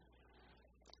 Okay?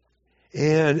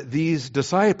 And these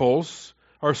disciples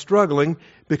are struggling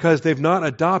because they've not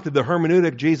adopted the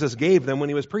hermeneutic Jesus gave them when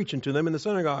he was preaching to them in the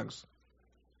synagogues.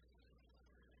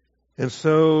 And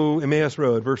so, Emmaus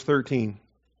Road, verse 13.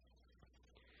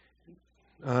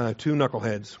 Two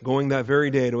knuckleheads going that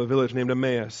very day to a village named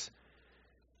Emmaus.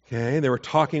 Okay, they were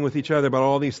talking with each other about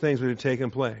all these things that had taken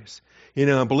place. You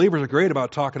know, believers are great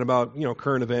about talking about,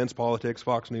 current events, politics,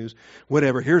 Fox News,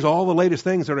 whatever. Here's all the latest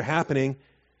things that are happening,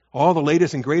 all the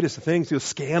latest and greatest things,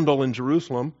 scandal in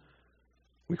Jerusalem.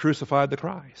 We crucified the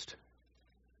Christ.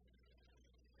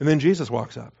 And then Jesus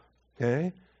walks up.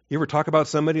 Okay? You ever talk about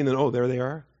somebody and then, oh, there they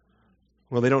are?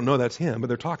 Well, they don't know that's him, but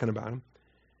they're talking about him.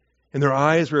 And their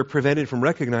eyes were prevented from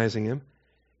recognizing him.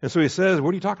 And so he says,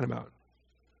 what are you talking about?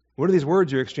 What are these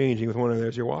words you're exchanging with one another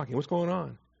as you're walking? What's going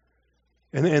on?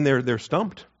 And they're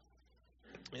stumped.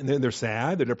 And they're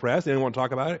sad, they're depressed, they don't want to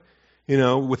talk about it.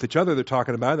 With each other they're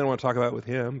talking about it, they don't want to talk about it with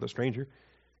him, the stranger.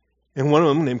 And one of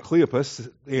them, named Cleopas,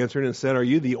 answered and said, are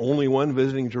you the only one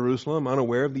visiting Jerusalem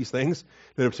unaware of these things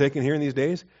that have taken here in these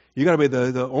days? You got to be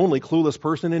the only clueless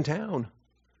person in town.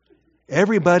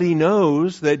 Everybody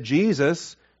knows that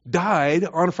Jesus died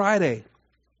on Friday.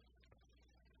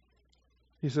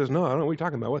 He says, no, I don't know what you're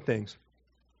talking about. What things?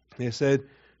 They said,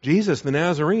 Jesus the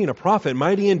Nazarene, a prophet,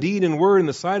 mighty in deed and word in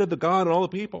the sight of the God and all the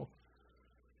people.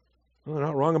 Well, they're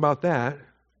not wrong about that.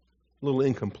 A little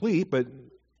incomplete, but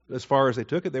as far as they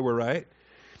took it, they were right.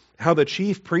 How the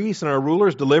chief priests and our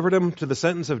rulers delivered him to the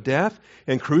sentence of death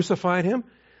and crucified him.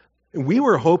 We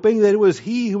were hoping that it was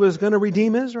he who was going to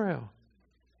redeem Israel.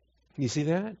 You see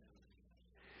that?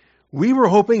 We were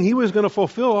hoping he was going to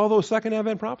fulfill all those second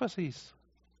Advent prophecies.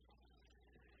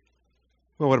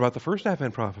 Well, what about the first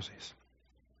Advent prophecies?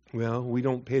 Well, we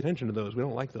don't pay attention to those. We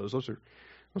don't like those. Those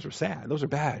are sad. Those are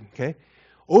bad. Okay?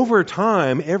 Over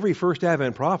time, every first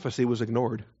Advent prophecy was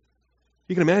ignored.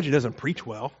 You can imagine it doesn't preach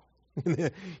well.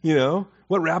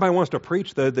 What rabbi wants to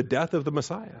preach the death of the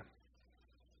Messiah?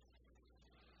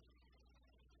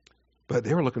 But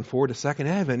they were looking forward to second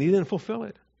Advent. He didn't fulfill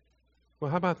it. Well,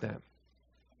 how about that?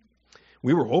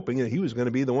 We were hoping that he was going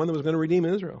to be the one that was going to redeem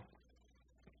Israel.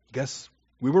 Guess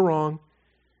we were wrong.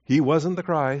 He wasn't the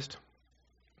Christ.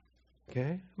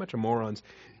 Okay? Bunch of morons.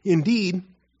 Indeed,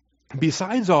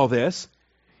 besides all this,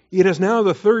 it is now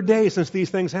the third day since these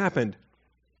things happened.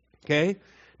 Okay?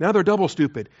 Now they're double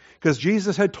stupid because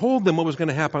Jesus had told them what was going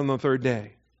to happen on the third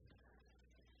day.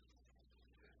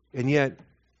 And yet,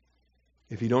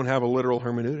 if you don't have a literal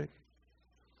hermeneutic,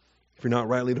 if you're not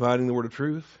rightly dividing the word of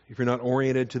truth, if you're not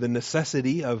oriented to the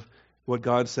necessity of what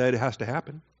God said has to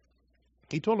happen,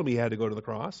 he told him he had to go to the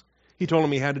cross. He told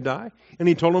him he had to die. And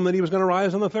he told him that he was going to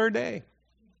rise on the third day.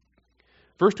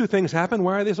 First two things happened.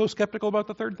 Why are they so skeptical about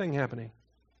the third thing happening?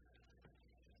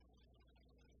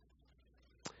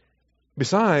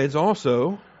 Besides,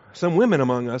 also, some women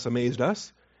among us amazed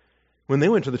us when they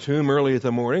went to the tomb early in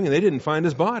the morning and they didn't find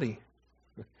his body.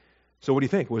 So what do you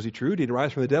think? Was he true? Did he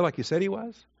rise from the dead like he said he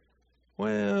was?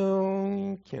 Well,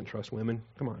 you can't trust women.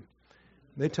 Come on.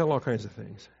 They tell all kinds of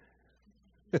things.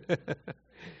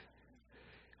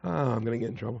 I'm going to get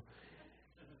in trouble.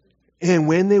 And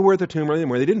when they were at the tomb early in the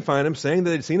morning, they didn't find him, saying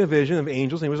that they'd seen a vision of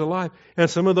angels and he was alive. And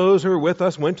some of those who were with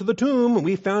us went to the tomb, and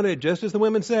we found it just as the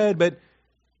women said, but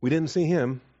we didn't see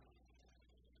him.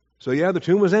 So yeah, the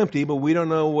tomb was empty, but we don't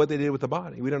know what they did with the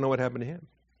body. We don't know what happened to him.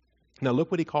 Now look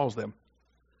what he calls them.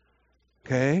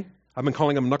 Okay? I've been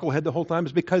calling him knucklehead the whole time.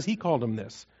 It's because he called him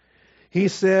this. He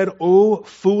said, O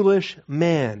foolish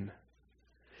man,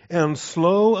 and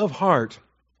slow of heart.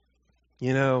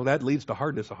 That leads to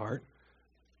hardness of heart.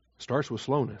 Starts with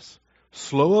slowness.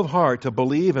 Slow of heart to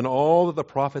believe in all that the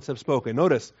prophets have spoken.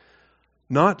 Notice,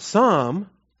 not some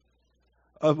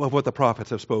of what the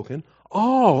prophets have spoken,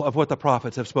 all of what the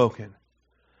prophets have spoken.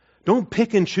 Don't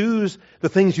pick and choose the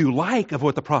things you like of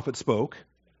what the prophet spoke,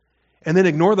 and then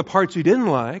ignore the parts you didn't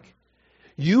like.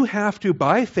 You have to,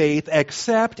 by faith,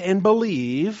 accept and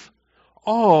believe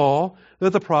all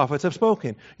that the prophets have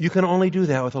spoken. You can only do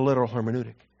that with a literal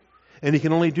hermeneutic. And you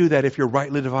can only do that if you're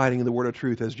rightly dividing the word of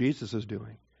truth as Jesus is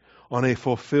doing, on a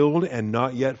fulfilled and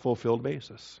not yet fulfilled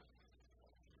basis.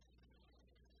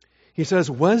 He says,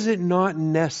 was it not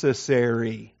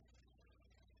necessary?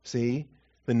 See,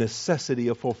 the necessity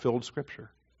of fulfilled Scripture.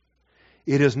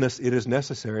 It is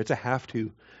necessary. It's a have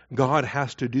to. God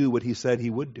has to do what he said he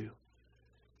would do.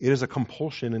 It is a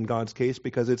compulsion in God's case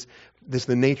because it's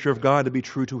the nature of God to be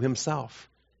true to himself.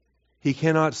 He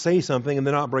cannot say something and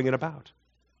then not bring it about.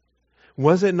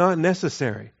 Was it not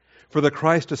necessary for the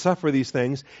Christ to suffer these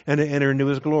things and to enter into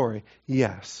his glory?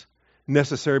 Yes.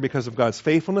 Necessary because of God's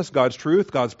faithfulness, God's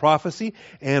truth, God's prophecy,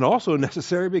 and also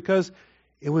necessary because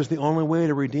it was the only way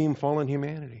to redeem fallen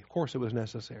humanity. Of course it was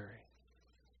necessary.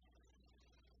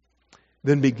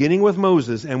 Then beginning with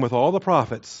Moses and with all the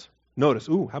prophets, notice,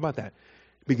 how about that?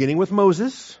 Beginning with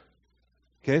Moses,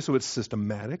 okay, so it's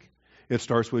systematic. It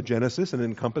starts with Genesis and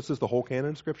encompasses the whole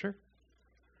canon of Scripture.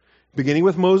 Beginning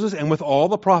with Moses and with all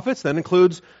the prophets, that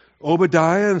includes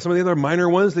Obadiah and some of the other minor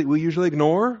ones that we usually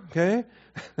ignore, okay?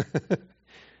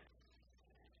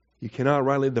 You cannot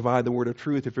rightly divide the word of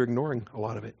truth if you're ignoring a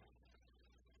lot of it.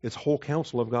 It's whole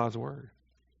counsel of God's word.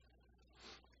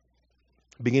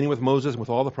 Beginning with Moses and with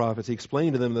all the prophets, he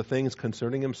explained to them the things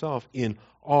concerning himself in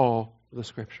all the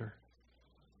Scripture.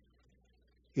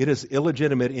 It is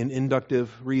illegitimate in inductive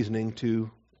reasoning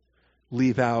to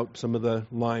leave out some of the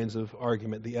lines of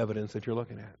argument, the evidence that you're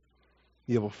looking at.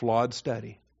 You have a flawed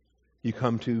study. You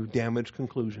come to damaged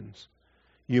conclusions.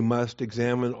 You must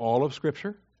examine all of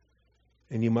Scripture,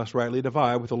 and you must rightly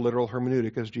divide with a literal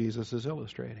hermeneutic as Jesus is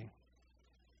illustrating.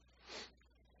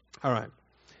 All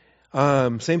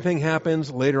right. Same thing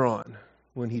happens later on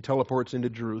when he teleports into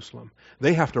Jerusalem.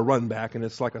 They have to run back, and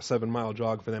it's like a 7-mile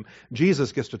jog for them.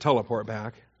 Jesus gets to teleport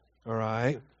back. All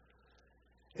right.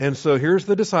 And so here's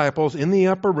the disciples in the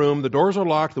upper room. The doors are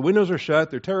locked. The windows are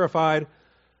shut. They're terrified.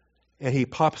 And he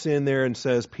pops in there and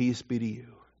says, "Peace be to you,"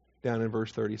 down in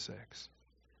verse 36.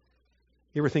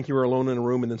 You ever think you were alone in a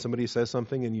room and then somebody says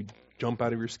something and you jump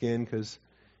out of your skin because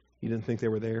you didn't think they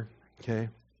were there? Okay.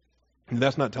 And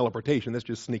that's not teleportation. That's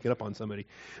just sneaking up on somebody.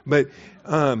 But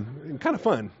kind of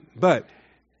fun. But,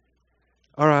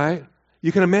 all right.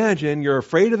 You can imagine you're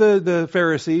afraid of the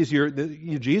Pharisees.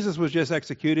 Jesus was just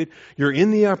executed. You're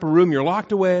in the upper room. You're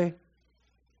locked away.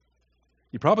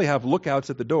 You probably have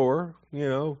lookouts at the door,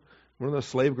 one of those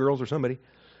slave girls or somebody.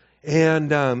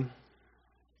 And then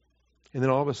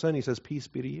all of a sudden he says, "Peace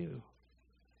be to you."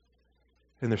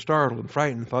 And they're startled and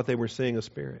frightened, thought they were seeing a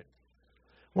spirit.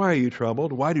 Why are you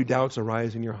troubled? Why do doubts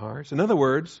arise in your hearts? In other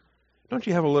words, don't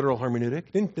you have a literal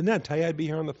hermeneutic? Didn't that tell you I'd be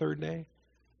here on the third day?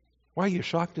 Why are you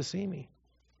shocked to see me?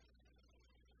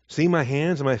 See my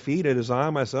hands and my feet, it is I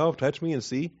myself. Touch me and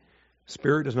see.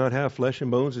 Spirit does not have flesh and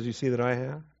bones as you see that I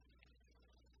have.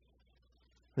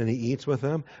 Then he eats with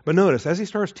them. But notice, as he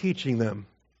starts teaching them,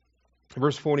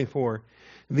 verse 44,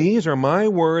 "These are my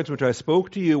words which I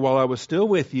spoke to you while I was still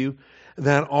with you,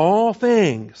 that all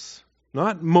things,"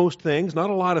 not most things, not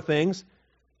a lot of things.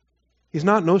 He's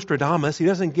not Nostradamus. He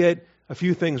doesn't get a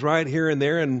few things right here and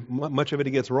there, and much of it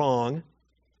he gets wrong.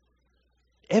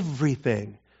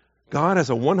 Everything. God has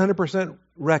a 100%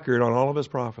 record on all of his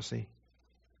prophecy.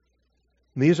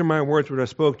 "These are my words which I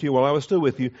spoke to you while I was still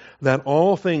with you, that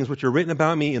all things which are written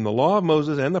about me in the law of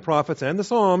Moses and the prophets and the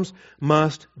Psalms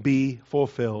must be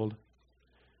fulfilled."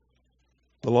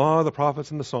 The law, the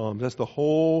prophets, and the Psalms. That's the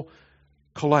whole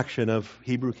collection of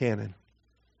Hebrew canon.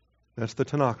 That's the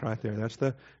Tanakh right there.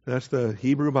 That's the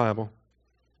Hebrew Bible.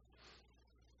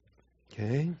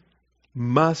 Okay?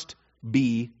 Must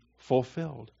be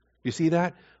fulfilled. You see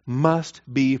that? Must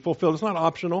be fulfilled. It's not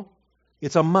optional.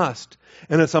 It's a must.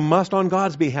 And it's a must on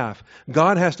God's behalf.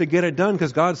 God has to get it done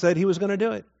because God said he was going to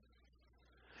do it.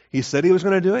 He said he was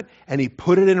going to do it, and he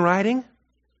put it in writing.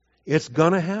 It's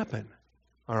going to happen.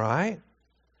 All right?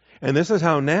 And this is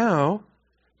how now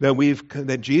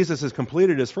that Jesus has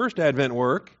completed his first Advent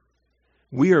work,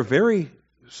 we are very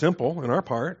simple in our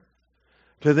part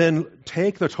to then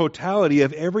take the totality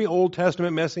of every Old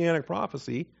Testament Messianic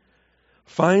prophecy,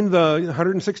 find the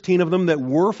 116 of them that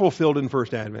were fulfilled in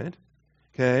first Advent,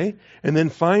 okay, and then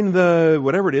find the,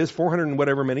 whatever it is, 400 and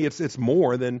whatever many, it's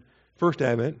more than first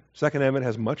Advent. Second Advent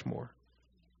has much more.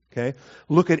 Okay?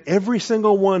 Look at every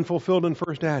single one fulfilled in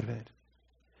first Advent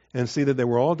and see that they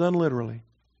were all done literally.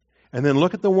 And then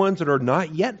look at the ones that are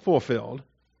not yet fulfilled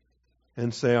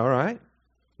and say, all right,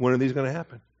 when are these going to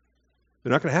happen?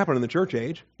 They're not going to happen in the church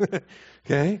age.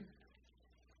 Okay?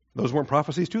 Those weren't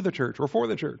prophecies to the church or for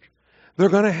the church. They're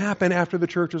going to happen after the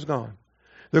church is gone.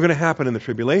 They're going to happen in the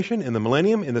tribulation, in the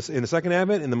millennium, in the second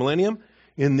advent, in the millennium,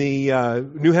 in the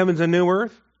new heavens and new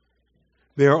earth.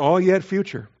 They are all yet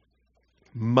future.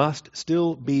 Must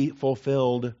still be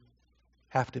fulfilled.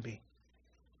 Have to be.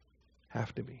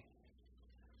 Have to be.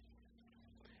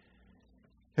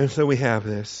 And so we have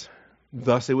this.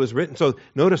 Thus it was written. So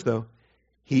notice though,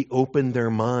 he opened their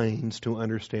minds to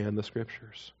understand the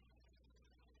Scriptures.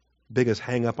 Biggest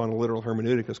hang up on a literal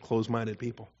hermeneutic is closed-minded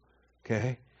people.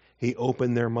 Okay? He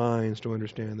opened their minds to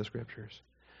understand the Scriptures.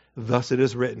 Thus it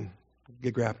is written.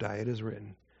 Gegraptai, it is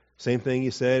written. Same thing he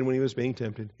said when he was being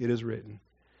tempted. It is written.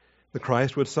 The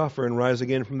Christ would suffer and rise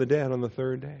again from the dead on the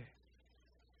third day.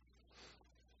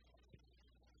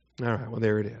 All right, well,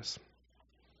 there it is.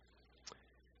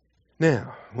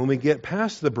 Now, when we get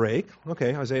past the break,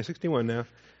 okay, Isaiah 61 now,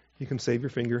 you can save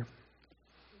your finger,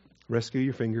 rescue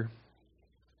your finger,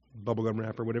 bubblegum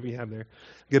wrapper, whatever you have there.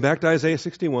 Get back to Isaiah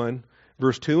 61,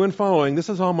 verse 2 and following. This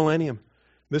is all millennium.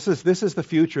 This is the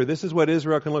future. This is what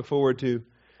Israel can look forward to.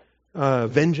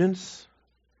 Vengeance,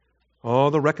 all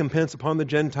the recompense upon the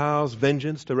Gentiles,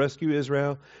 vengeance to rescue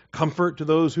Israel, comfort to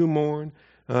those who mourn,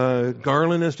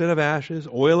 garland instead of ashes,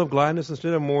 oil of gladness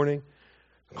instead of mourning,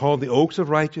 called the oaks of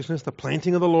righteousness, the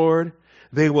planting of the Lord.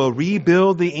 They will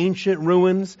rebuild the ancient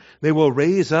ruins. They will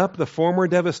raise up the former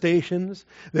devastations.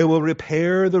 They will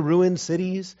repair the ruined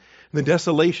cities, the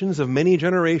desolations of many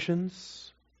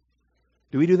generations.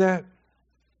 Do we do that?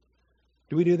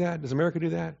 Do we do that? Does America do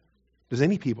that? Does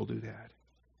any people do that?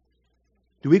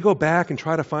 Do we go back and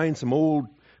try to find some old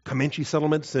Comanche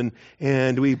settlements and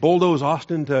do we bulldoze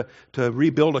Austin to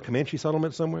rebuild a Comanche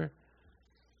settlement somewhere?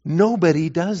 Nobody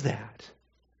does that.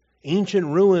 Ancient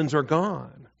ruins are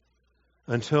gone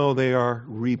until they are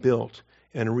rebuilt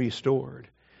and restored,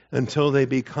 until they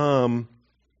become,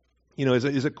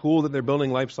 is it cool that they're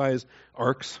building life-size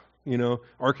arks,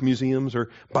 ark museums or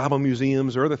Bible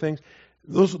museums or other things?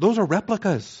 Those are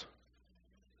replicas.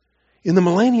 In the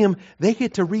millennium, they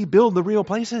get to rebuild the real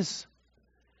places.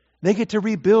 They get to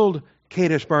rebuild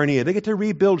Kadesh Barnea. They get to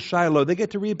rebuild Shiloh. They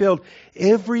get to rebuild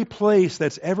every place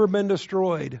that's ever been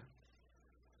destroyed.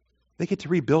 They get to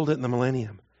rebuild it in the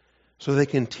millennium so they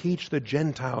can teach the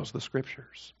Gentiles the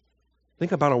Scriptures.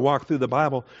 Think about a walk through the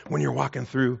Bible when you're walking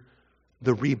through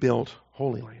the rebuilt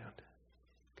Holy Land.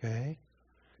 Okay?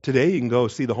 Today you can go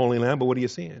see the Holy Land, but what are you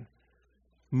seeing?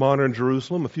 Modern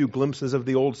Jerusalem, a few glimpses of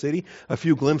the old city, a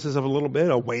few glimpses of a little bit,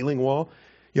 a Wailing Wall.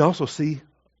 You also see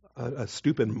a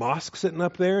stupid mosque sitting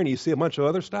up there, and you see a bunch of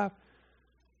other stuff.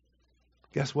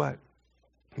 Guess what?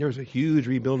 There's a huge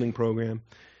rebuilding program.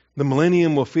 The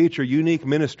millennium will feature unique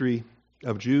ministry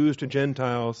of Jews to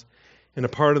Gentiles, and a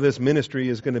part of this ministry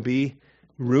is going to be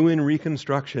ruin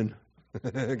reconstruction.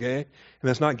 Okay? And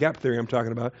that's not gap theory I'm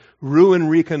talking about. Ruin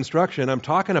reconstruction. I'm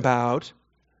talking about,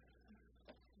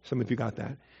 some of you got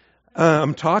that.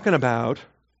 I'm talking about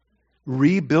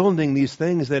rebuilding these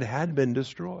things that had been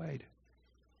destroyed.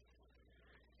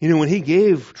 When he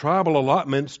gave tribal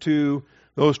allotments to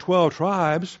those 12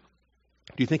 tribes,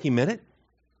 do you think he meant it?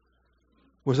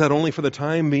 Was that only for the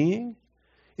time being?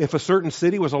 If a certain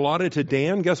city was allotted to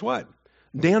Dan, guess what?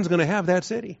 Dan's going to have that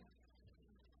city.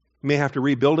 He may have to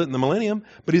rebuild it in the millennium,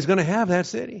 but he's going to have that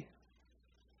city.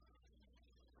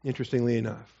 Interestingly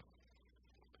enough.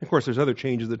 Of course, there's other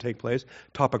changes that take place,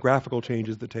 topographical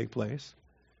changes that take place.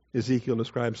 Ezekiel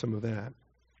describes some of that.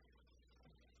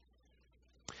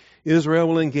 Israel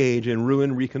will engage in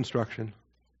ruin reconstruction.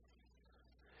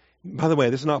 By the way,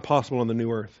 this is not possible on the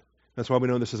new earth. That's why we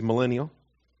know this is millennial,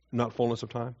 not fullness of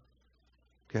time.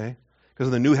 Okay? Because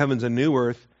in the new heavens and new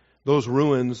earth, those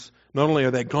ruins, not only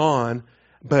are they gone,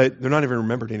 but they're not even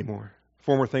remembered anymore.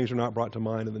 Former things are not brought to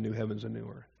mind in the new heavens and new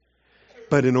earth.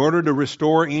 But in order to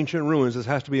restore ancient ruins, this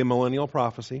has to be a millennial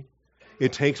prophecy.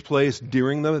 It takes place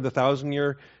during the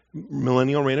 1,000-year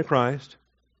millennial reign of Christ.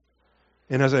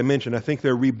 And as I mentioned, I think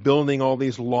they're rebuilding all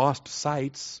these lost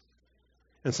sites.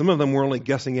 And some of them we're only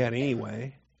guessing at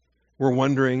anyway. We're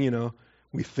wondering,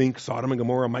 we think Sodom and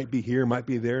Gomorrah might be here, might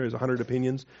be there. There's 100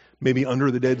 opinions. Maybe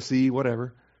under the Dead Sea,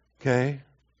 whatever. Okay?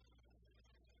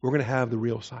 We're going to have the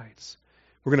real sites.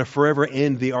 We're going to forever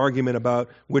end the argument about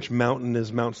which mountain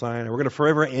is Mount Sinai. We're going to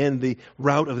forever end the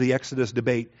route of the Exodus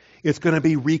debate. It's going to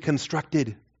be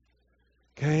reconstructed.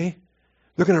 Okay?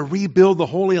 They're going to rebuild the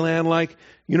Holy Land like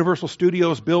Universal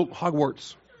Studios built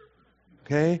Hogwarts.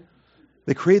 Okay?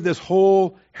 They create this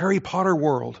whole Harry Potter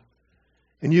world.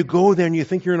 And you go there and you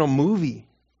think you're in a movie.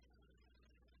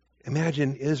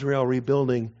 Imagine Israel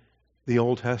rebuilding the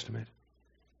Old Testament.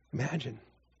 Imagine.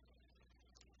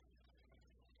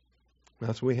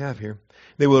 That's what we have here.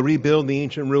 They will rebuild the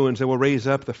ancient ruins. They will raise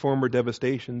up the former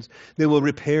devastations. They will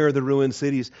repair the ruined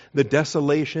cities, the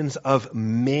desolations of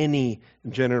many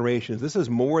generations. This is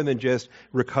more than just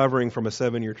recovering from a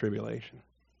 7-year tribulation.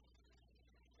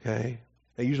 Okay?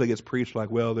 It usually gets preached like,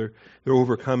 well, they're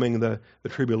overcoming the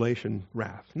tribulation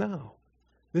wrath. No.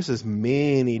 This is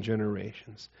many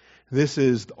generations. This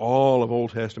is all of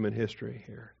Old Testament history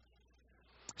here.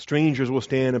 Strangers will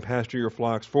stand and pasture your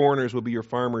flocks. Foreigners will be your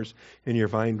farmers and your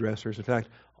vine dressers. In fact,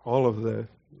 all of the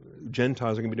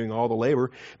Gentiles are going to be doing all the labor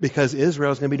because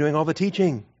Israel is going to be doing all the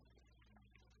teaching.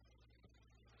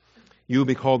 You will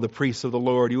be called the priests of the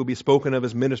Lord. You will be spoken of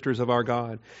as ministers of our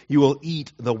God. You will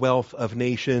eat the wealth of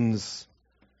nations,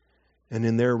 and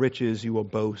in their riches you will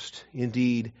boast.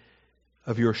 Indeed,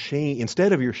 of your shame,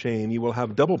 instead of your shame, you will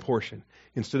have double portion.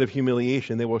 Instead of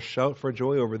humiliation, they will shout for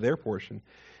joy over their portion.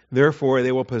 Therefore,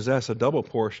 they will possess a double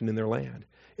portion in their land.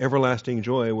 Everlasting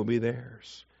joy will be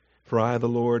theirs. For I, the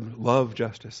Lord, love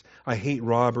justice. I hate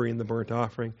robbery and the burnt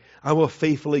offering. I will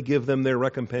faithfully give them their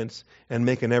recompense and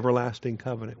make an everlasting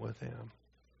covenant with them.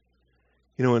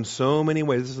 In so many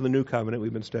ways, this is the new covenant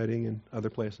we've been studying in other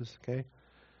places, okay?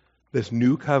 This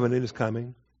new covenant is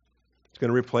coming. It's going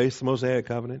to replace the Mosaic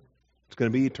covenant. It's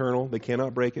going to be eternal. They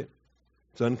cannot break it.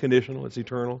 It's unconditional. It's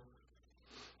eternal.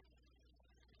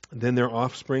 Then their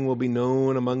offspring will be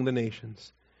known among the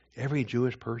nations. Every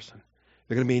Jewish person.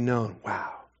 They're going to be known.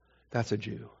 Wow, that's a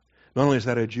Jew. Not only is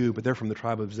that a Jew, but they're from the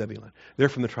tribe of Zebulun. They're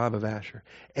from the tribe of Asher.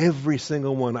 Every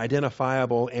single one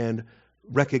identifiable and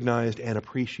recognized and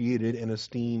appreciated and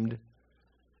esteemed.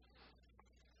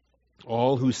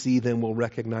 All who see them will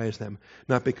recognize them,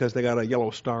 not because they got a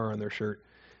yellow star on their shirt,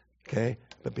 okay,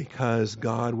 but because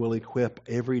God will equip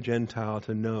every Gentile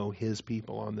to know his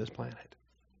people on this planet.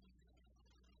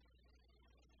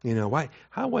 You know, why?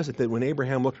 How was it that when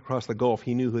Abraham looked across the gulf,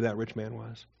 he knew who that rich man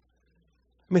was?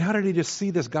 I mean, how did he just see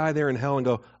this guy there in hell and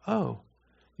go, oh,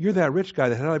 you're that rich guy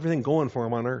that had everything going for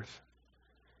him on earth.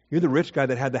 You're the rich guy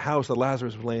that had the house that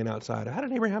Lazarus was laying outside. How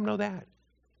did Abraham know that?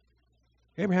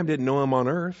 Abraham didn't know him on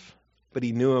earth, but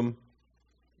he knew him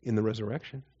in the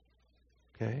resurrection.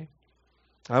 Okay?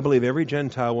 I believe every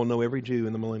Gentile will know every Jew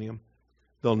in the millennium.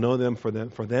 They'll know them, for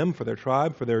their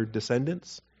tribe, for their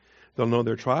descendants. They'll know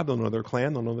their tribe, they'll know their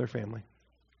clan, they'll know their family.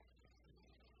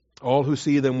 All who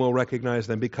see them will recognize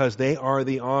them because they are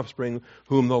the offspring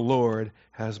whom the Lord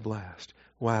has blessed.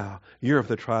 Wow. You're of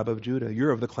the tribe of Judah.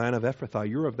 You're of the clan of Ephrathah.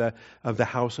 You're of the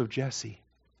house of Jesse.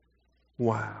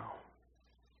 Wow.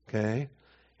 Okay?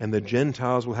 And the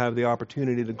Gentiles will have the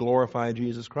opportunity to glorify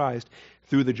Jesus Christ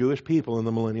through the Jewish people in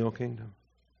the millennial kingdom.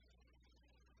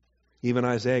 Even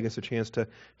Isaiah gets a chance to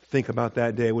think about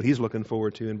that day, what he's looking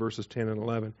forward to in verses 10 and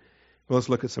 11. Well, let's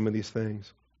look at some of these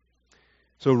things.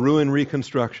 So ruin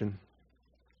reconstruction.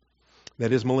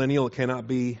 That is millennial. It cannot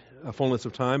be a fullness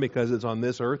of time because it's on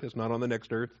this earth. It's not on the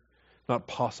next earth. It's not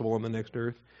possible on the next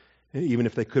earth. Even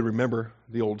if they could remember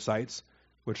the old sites,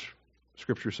 which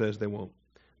Scripture says they won't.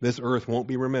 This earth won't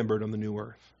be remembered on the new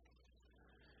earth.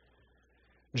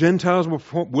 Gentiles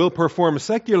will perform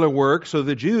secular work so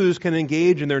the Jews can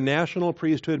engage in their national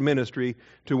priesthood ministry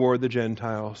toward the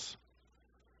Gentiles.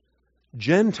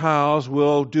 Gentiles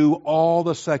will do all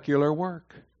the secular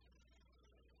work.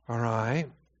 All right?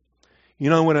 You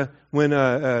know, when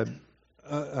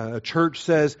a church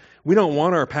says, we don't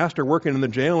want our pastor working in the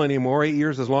jail anymore, 8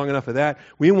 years is long enough of that,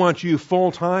 we want you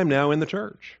full-time now in the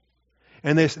church.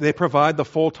 And they provide the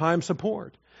full-time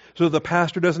support. So the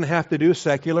pastor doesn't have to do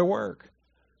secular work.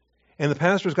 And the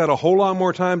pastor's got a whole lot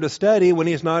more time to study when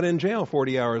he's not in jail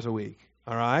 40 hours a week.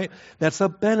 All right? That's a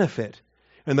benefit.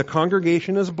 And the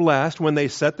congregation is blessed when they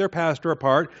set their pastor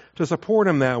apart to support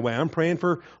him that way. I'm praying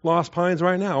for Lost Pines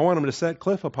right now. I want him to set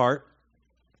Cliff apart.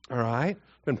 All right?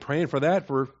 Been praying for that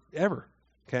forever.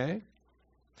 Okay?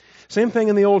 Same thing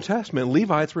in the Old Testament.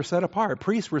 Levites were set apart.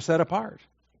 Priests were set apart.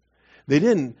 They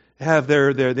didn't have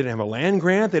they didn't have a land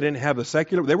grant. They didn't have the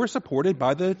secular. They were supported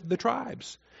by the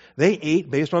tribes. They ate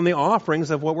based on the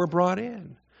offerings of what were brought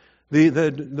in.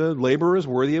 The laborer is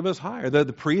worthy of his hire.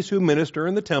 The priests who minister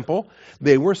in the temple,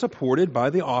 they were supported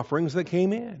by the offerings that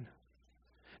came in.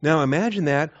 Now imagine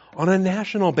that on a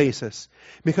national basis.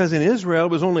 Because in Israel,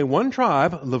 it was only one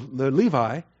tribe, the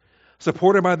Levi,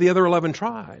 supported by the other 11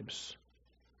 tribes.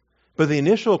 But the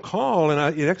initial call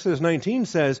in Exodus 19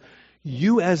 says,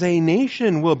 you as a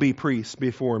nation will be priests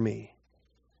before me.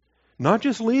 Not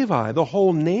just Levi, the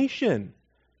whole nation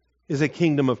is a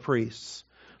kingdom of priests.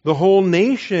 The whole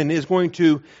nation is going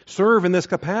to serve in this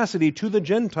capacity to the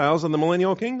Gentiles in the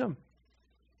millennial kingdom.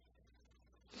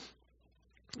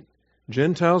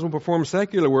 Gentiles will perform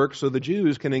secular work so the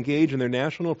Jews can engage in their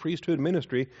national priesthood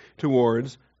ministry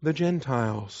towards the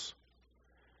Gentiles.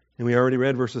 And we already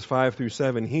read verses 5 through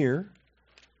 7 here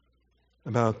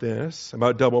about this,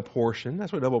 about double portion.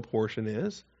 That's what double portion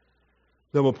is.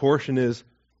 Double portion is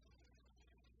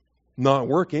not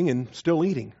working and still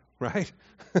eating, right?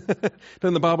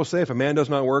 Doesn't the Bible say if a man does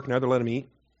not work, neither let him eat?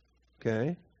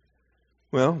 Okay.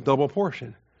 Well, double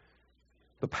portion.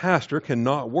 The pastor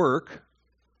cannot work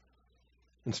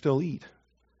and still eat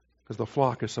because the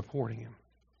flock is supporting him.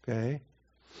 Okay.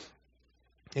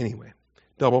 Anyway,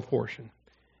 double portion.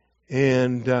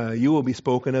 And you will be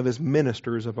spoken of as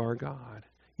ministers of our God.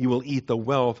 You will eat the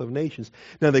wealth of nations.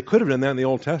 Now, they could have done that in the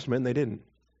Old Testament, and they didn't.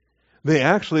 They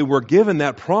actually were given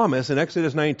that promise in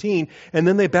Exodus 19, and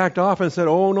then they backed off and said,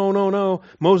 oh, no.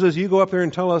 Moses, you go up there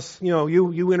and tell us,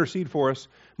 you intercede for us.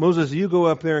 Moses, you go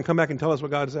up there and come back and tell us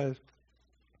what God says.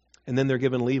 And then they're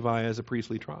given Levi as a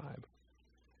priestly tribe.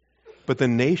 But the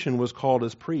nation was called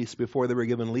as priests before they were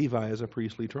given Levi as a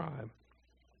priestly tribe.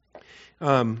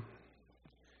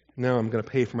 Now I'm going to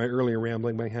pay for my earlier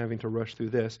rambling by having to rush through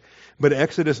this. But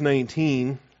Exodus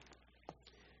 19,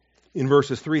 in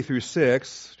verses 3 through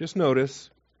 6, just notice,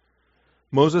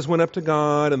 Moses went up to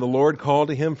God, and the Lord called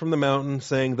to him from the mountain,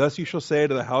 saying, thus you shall say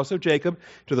to the house of Jacob,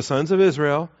 to the sons of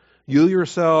Israel, you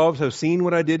yourselves have seen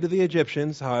what I did to the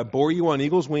Egyptians, how I bore you on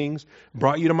eagle's wings,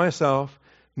 brought you to myself.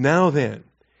 Now then,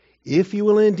 if you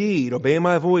will indeed obey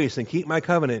my voice and keep my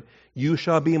covenant, you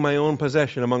shall be my own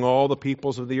possession among all the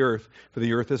peoples of the earth, for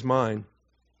the earth is mine.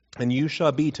 And you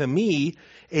shall be to me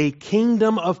a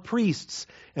kingdom of priests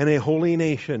and a holy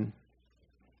nation.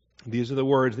 These are the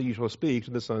words that you shall speak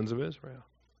to the sons of Israel.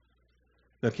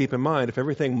 Now keep in mind, if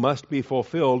everything must be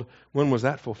fulfilled, when was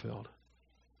that fulfilled?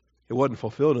 It wasn't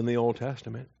fulfilled in the Old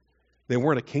Testament. They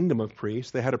weren't a kingdom of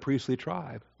priests. They had a priestly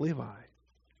tribe, Levi.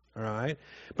 All right?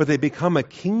 But they become a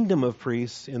kingdom of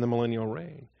priests in the millennial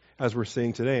reign, as we're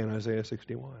seeing today in Isaiah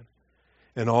 61.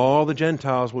 And all the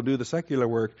Gentiles will do the secular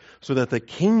work so that the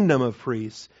kingdom of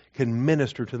priests can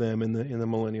minister to them in the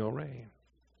millennial reign.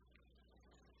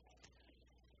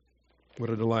 What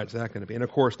a delight is that going to be? And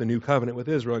of course, the new covenant with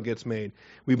Israel gets made.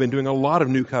 We've been doing a lot of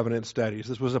new covenant studies.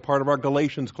 This was a part of our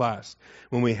Galatians class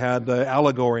when we had the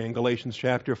allegory in Galatians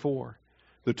chapter 4.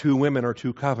 The two women are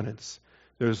two covenants.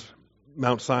 There's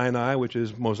Mount Sinai, which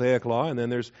is Mosaic law, and then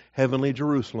there's heavenly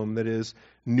Jerusalem, that is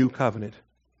new covenant.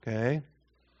 Okay?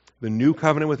 The new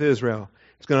covenant with Israel.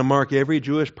 It's going to mark every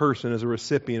Jewish person as a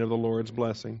recipient of the Lord's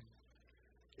blessing.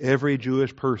 Every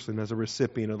Jewish person as a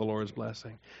recipient of the Lord's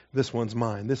blessing. This one's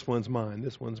mine, this one's mine,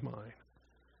 this one's mine.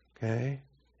 Okay?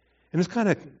 And it's kind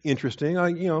of interesting.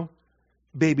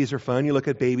 Babies are fun. You look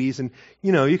at babies and,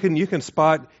 you can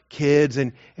spot kids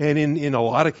and in a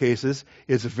lot of cases,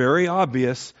 it's very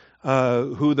obvious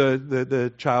who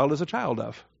the child is a child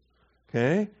of.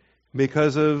 Okay?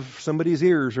 Because of somebody's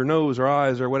ears or nose or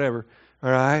eyes or whatever.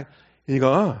 All right? And you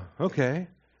go, oh, okay.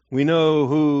 We know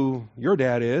who your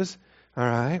dad is. All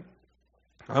right.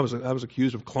 I was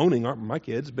accused of cloning my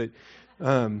kids, but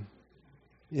in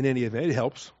any event, it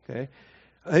helps. Okay.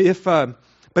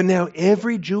 But now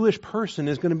every Jewish person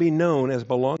is going to be known as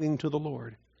belonging to the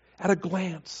Lord at a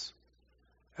glance.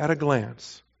 At a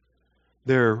glance.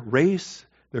 Their race,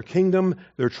 their kingdom,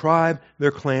 their tribe,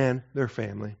 their clan, their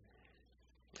family.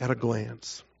 At a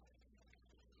glance.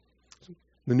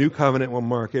 The new covenant will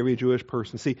mark every Jewish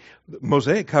person. See, the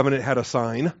Mosaic covenant had a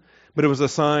sign, but it was a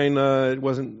sign, it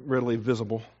wasn't readily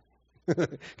visible.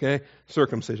 Okay?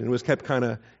 Circumcision. It was kept kind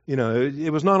of,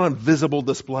 it was not on visible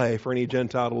display for any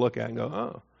Gentile to look at and go,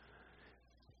 oh.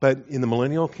 But in the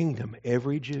millennial kingdom,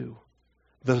 every Jew,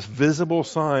 the visible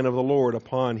sign of the Lord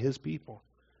upon his people,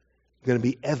 is going to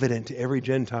be evident to every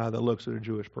Gentile that looks at a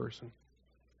Jewish person.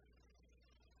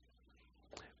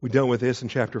 We dealt with this in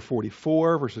chapter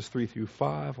 44, verses 3 through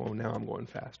 5. Oh, now I'm going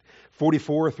fast.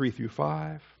 44, 3 through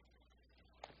 5.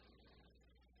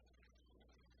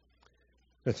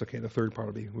 That's okay. The third part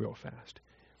will be real fast.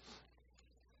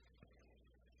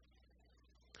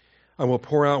 I will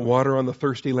pour out water on the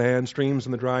thirsty land, streams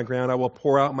on the dry ground. I will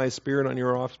pour out my spirit on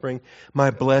your offspring, my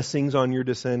blessings on your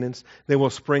descendants. They will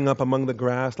spring up among the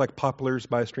grass like poplars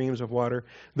by streams of water.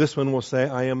 This one will say,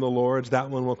 I am the Lord's.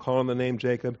 That one will call on the name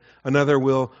Jacob. Another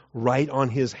will write on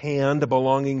his hand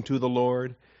belonging to the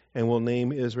Lord and will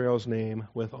name Israel's name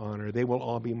with honor. They will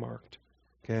all be marked.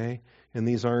 Okay? And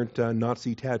these aren't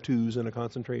Nazi tattoos in a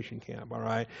concentration camp, all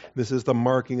right? This is the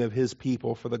marking of his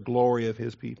people for the glory of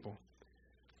his people.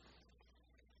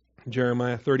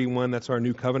 Jeremiah 31, that's our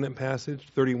new covenant passage,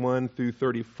 31 through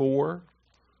 34.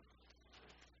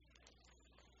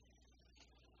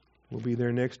 We'll be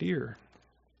there next year.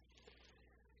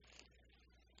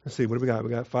 Let's see, what do we got? We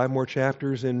got 5 more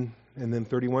chapters and then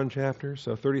 31 chapters.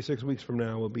 So 36 weeks from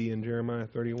now we'll be in Jeremiah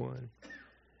 31.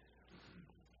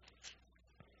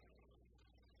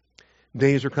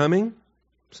 Days are coming,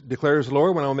 declares the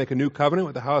Lord, when I will make a new covenant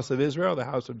with the house of Israel, the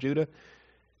house of Judah,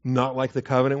 not like the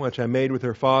covenant which I made with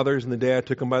their fathers in the day I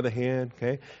took them by the hand.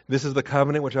 Okay, this is the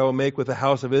covenant which I will make with the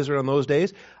house of Israel in those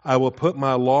days. I will put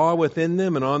my law within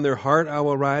them, and on their heart I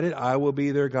will write it. I will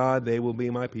be their God, they will be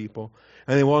my people.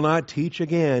 And they will not teach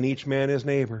again each man his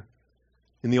neighbor.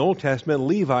 In the Old Testament,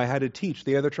 Levi had to teach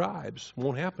the other tribes. It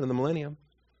won't happen in the millennium.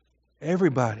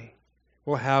 Everybody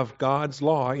will have God's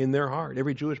law in their heart,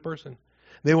 every Jewish person.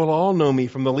 They will all know me,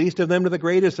 from the least of them to the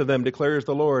greatest of them, declares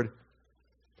the Lord.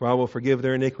 For I will forgive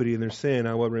their iniquity and their sin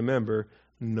I will remember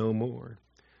no more.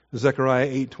 Zechariah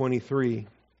 8:23.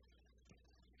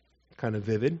 Kind of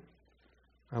vivid.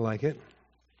 I like it.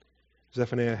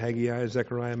 Zephaniah, Haggai,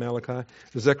 Zechariah, Malachi.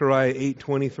 Zechariah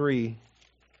 8:23.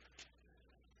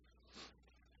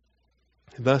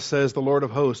 Thus says the Lord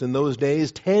of hosts, in those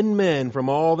days 10 men from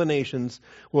all the nations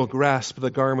will grasp the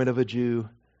garment of a Jew,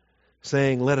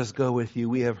 saying, let us go with you.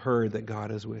 We have heard that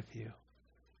God is with you.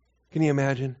 Can you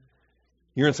imagine?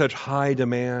 You're in such high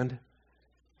demand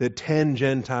that 10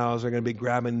 Gentiles are going to be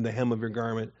grabbing the hem of your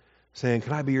garment, saying,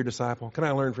 can I be your disciple? Can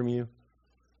I learn from you?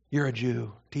 You're a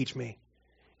Jew. Teach me.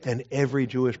 And every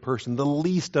Jewish person, the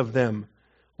least of them,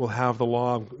 will have the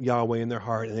law of Yahweh in their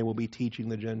heart, and they will be teaching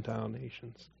the Gentile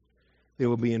nations. They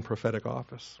will be in prophetic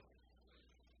office.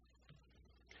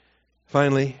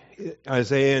 Finally,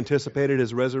 Isaiah anticipated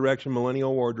his resurrection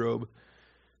millennial wardrobe.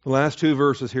 The last 2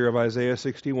 verses here of Isaiah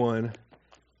 61.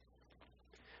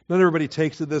 Not everybody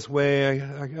takes it this way.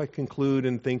 I conclude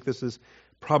and think this is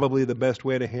probably the best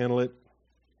way to handle it.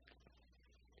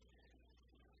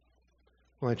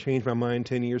 Will I change my mind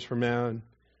 10 years from now? And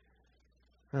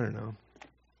I don't know.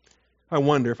 I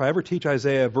wonder, if I ever teach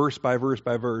Isaiah verse by verse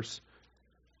by verse,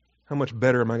 how much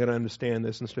better am I going to understand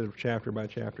this instead of chapter by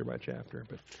chapter by chapter?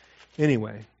 But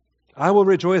anyway, I will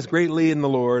rejoice greatly in the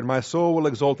Lord. My soul will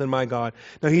exult in my God.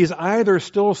 Now, he's either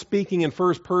still speaking in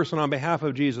first person on behalf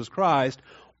of Jesus Christ,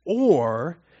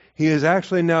 or he has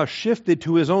actually now shifted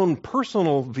to his own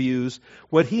personal views,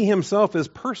 what he himself is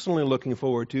personally looking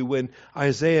forward to when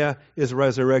Isaiah is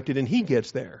resurrected and he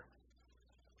gets there.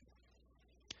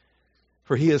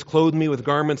 For he has clothed me with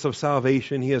garments of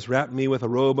salvation. He has wrapped me with a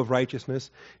robe of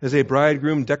righteousness. As a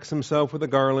bridegroom decks himself with a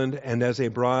garland, and as a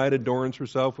bride adorns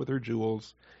herself with her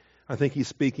jewels. I think he's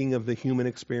speaking of the human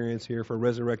experience here for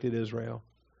resurrected Israel,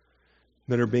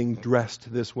 that are being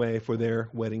dressed this way for their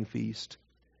wedding feast.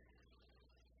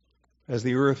 As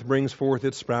the earth brings forth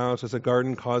its sprouts, as a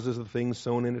garden causes the things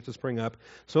sown in it to spring up,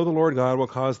 so the Lord God will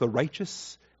cause the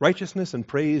righteousness and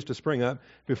praise to spring up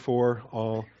before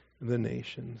all the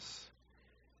nations.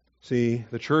 See,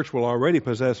 the church will already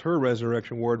possess her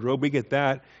resurrection wardrobe. We get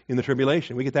that in the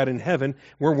tribulation. We get that in heaven.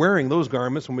 We're wearing those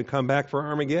garments when we come back for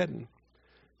Armageddon.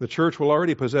 The church will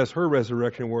already possess her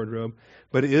resurrection wardrobe,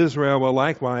 but Israel will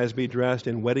likewise be dressed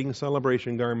in wedding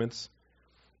celebration garments,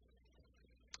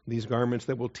 these garments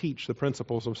that will teach the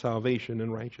principles of salvation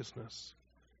and righteousness.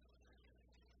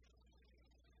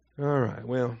 All right,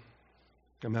 well,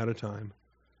 I'm out of time.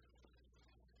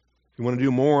 If you want to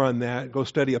do more on that, go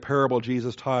study a parable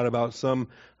Jesus taught about some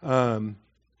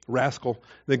rascal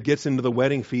that gets into the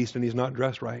wedding feast and he's not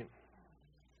dressed right.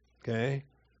 Okay?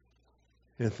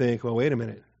 And think, well, wait a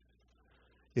minute.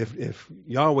 If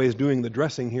Yahweh is doing the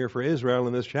dressing here for Israel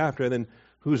in this chapter, then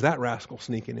who's that rascal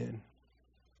sneaking in?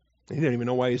 He didn't even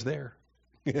know why he's there.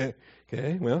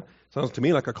 Okay, well, sounds to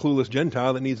me like a clueless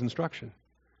Gentile that needs instruction.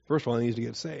 First of all, he needs to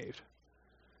get saved.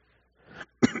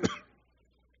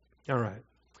 All right.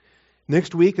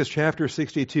 Next week is chapter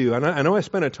 62. And I know I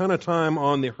spent a ton of time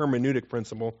on the hermeneutic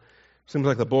principle. Seems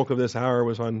like the bulk of this hour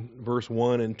was on verse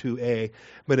 1 and 2a.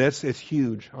 But it's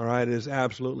huge, all right? It is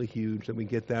absolutely huge that we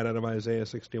get that out of Isaiah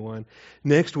 61.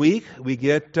 Next week, we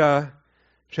get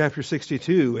chapter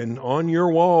 62. And on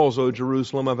your walls, O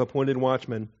Jerusalem, I've appointed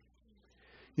watchmen.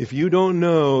 If you don't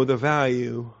know the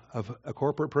value of a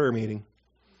corporate prayer meeting,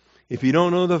 if you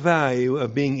don't know the value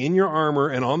of being in your armor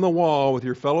and on the wall with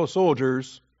your fellow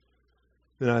soldiers,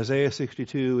 then Isaiah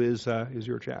 62 is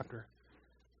your chapter.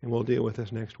 And we'll deal with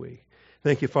this next week.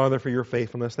 Thank you, Father, for your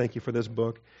faithfulness. Thank you for this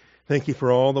book. Thank you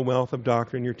for all the wealth of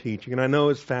doctrine you're teaching. And I know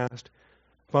it's fast.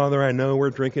 Father, I know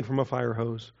we're drinking from a fire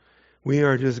hose. We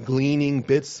are just gleaning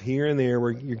bits here and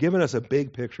there. You're giving us a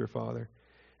big picture, Father.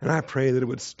 And I pray that it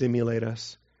would stimulate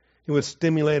us. It would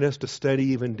stimulate us to study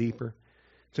even deeper,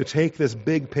 to take this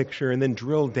big picture and then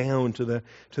drill down to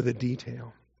the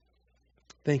detail.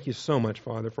 Thank you so much,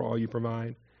 Father, for all you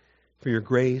provide, for your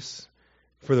grace,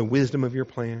 for the wisdom of your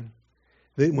plan.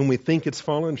 That when we think it's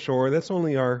fallen short, that's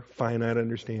only our finite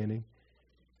understanding.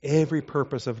 Every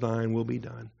purpose of thine will be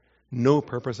done. No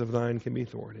purpose of thine can be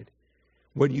thwarted.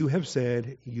 What you have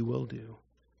said, you will do.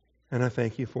 And I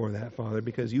thank you for that, Father,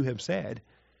 because you have said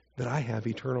that I have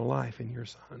eternal life in your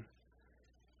Son.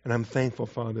 And I'm thankful,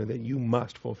 Father, that you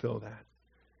must fulfill that.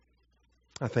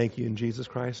 I thank you in Jesus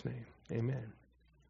Christ's name. Amen.